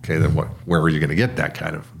 Okay, then where are you going to get that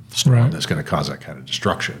kind of storm that's going to cause that kind of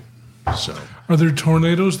destruction? So are there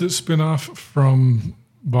tornadoes that spin off from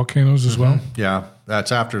volcanoes as well? Yeah,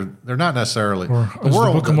 that's after. They're not necessarily. Or the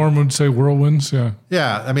Book of Mormon would say whirlwinds, yeah.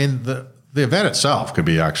 Yeah, I mean, the event itself could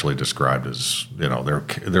be actually described as,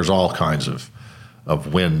 there's all kinds of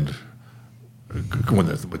wind when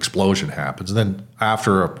the explosion happens. And then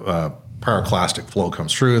after a pyroclastic flow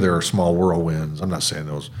comes through, there are small whirlwinds. I'm not saying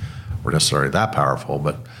those were necessarily that powerful,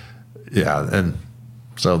 but yeah. And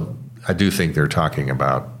so I do think they're talking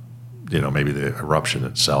about, maybe the eruption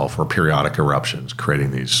itself or periodic eruptions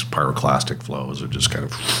creating these pyroclastic flows that just kind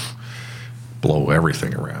of blow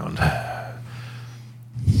everything around.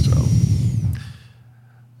 So,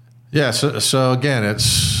 yeah. So again,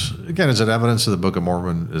 is it evidence that the Book of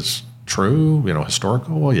Mormon is true,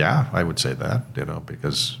 historical? Well, yeah, I would say that,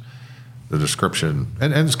 because the description,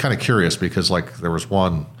 and it's kind of curious because like there was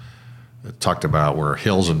one it talked about where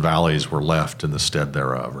hills and valleys were left in the stead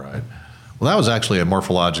thereof, right? Well, that was actually a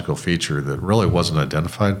morphological feature that really wasn't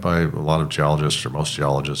identified by a lot of geologists or most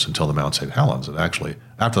geologists until the Mount St. Helens. And actually,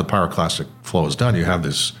 after the pyroclastic flow is done, you have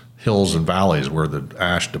these hills and valleys where the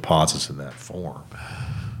ash deposits in that form.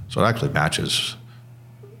 So it actually matches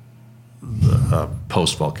the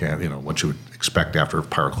post-volcanic, what you would expect after a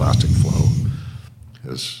pyroclastic flow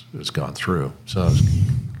has gone through. So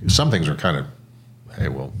some things are kind of, hey,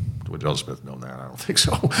 well, would Joseph Smith know that? I don't think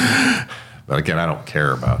so. But again, I don't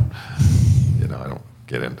care about, I don't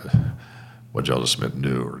get into what Joseph Smith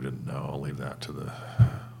knew or didn't know. I'll leave that to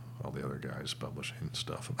all the other guys publishing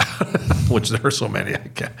stuff about it, which there are so many I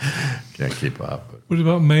can't keep up. But. What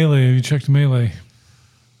about Melee? Have you checked Melee?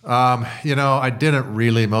 I didn't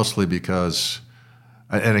really, mostly because,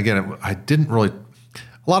 and again, I didn't really.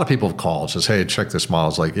 A lot of people have called and says, hey, check this model.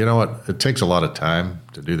 It's like, you know what? It takes a lot of time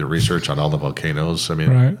to do the research on all the volcanoes.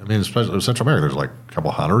 Right. Especially in Central America, there's like a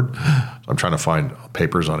couple hundred. So I'm trying to find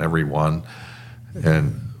papers on every one.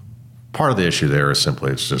 And part of the issue there is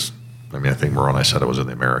simply, it's just, I think Moroni said it was in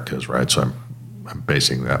the Americas, right? So I'm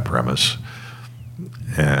basing that premise.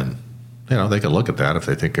 And, they can look at that if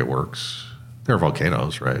they think it works. They're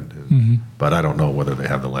volcanoes, right? Mm-hmm. But I don't know whether they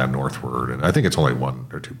have the land northward. And I think it's only one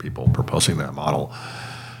or two people proposing that model.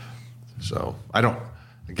 So I don't.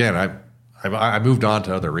 Again, I moved on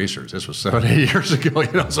to other research. This was 7-8 years ago.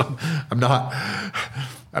 So I'm not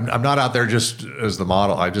out there just as the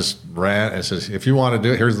model. I just ran and says, if you want to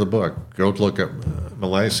do it, here's the book. Go look at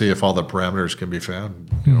Malay, see if all the parameters can be found.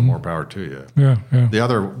 More power to you. Yeah. The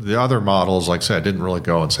other models, like I said, didn't really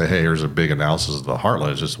go and say, hey, here's a big analysis of the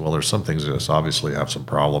heartland. It's just, well, there's some things that just obviously have some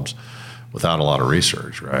problems without a lot of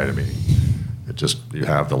research, right? It just, you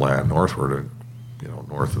have the land northward and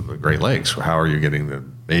north of the Great Lakes. So how are you getting the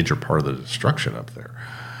major part of the destruction up there?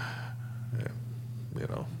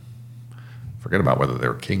 Forget about whether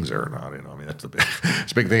there were kings there or not. That's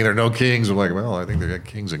it's a big thing. There are no kings. I'm like, well, I think they got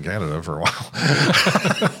kings in Canada for a while.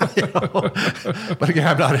 But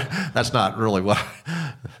again, that's not really what.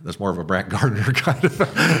 That's more of a Brant Gardner kind of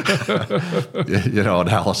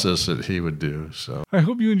analysis that he would do. So I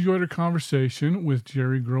hope you enjoyed our conversation with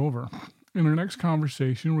Jerry Grover. In our next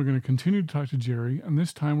conversation, we're going to continue to talk to Jerry, and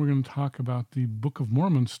this time we're going to talk about the Book of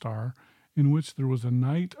Mormon star, in which there was a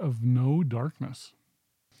night of no darkness.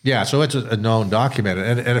 Yeah, so it's a known document.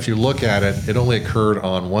 And if you look at it, it only occurred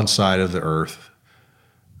on one side of the Earth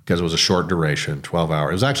because it was a short duration, 12 hours.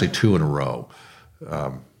 It was actually 2 in a row,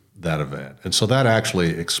 that event. And so that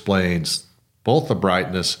actually explains both the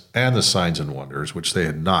brightness and the signs and wonders, which they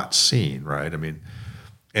had not seen, right?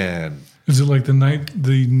 And is it like the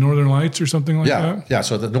Northern Lights or something like that? Yeah,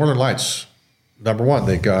 so the Northern Lights, number one,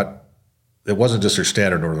 it wasn't just their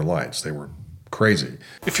standard Northern Lights. They were crazy.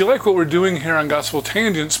 If you like what we're doing here on Gospel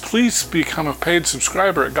Tangents, please become a paid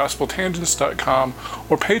subscriber at gospeltangents.com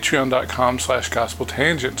or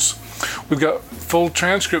patreon.com/gospeltangents. We've got full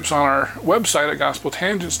transcripts on our website at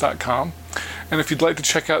gospeltangents.com. And if you'd like to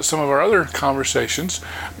check out some of our other conversations,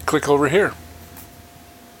 click over here.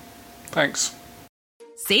 Thanks.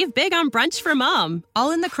 Save big on brunch for mom,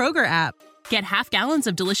 all in the Kroger app. Get half gallons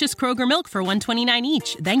of delicious Kroger milk for $1.29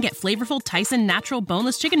 each. Then get flavorful Tyson natural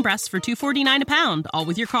boneless chicken breasts for $2.49 a pound, all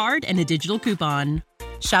with your card and a digital coupon.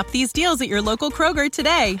 Shop these deals at your local Kroger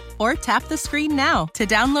today, or tap the screen now to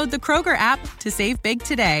download the Kroger app to save big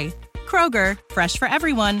today. Kroger, fresh for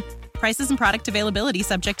everyone. Prices and product availability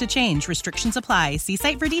subject to change. Restrictions apply. See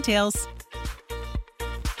site for details.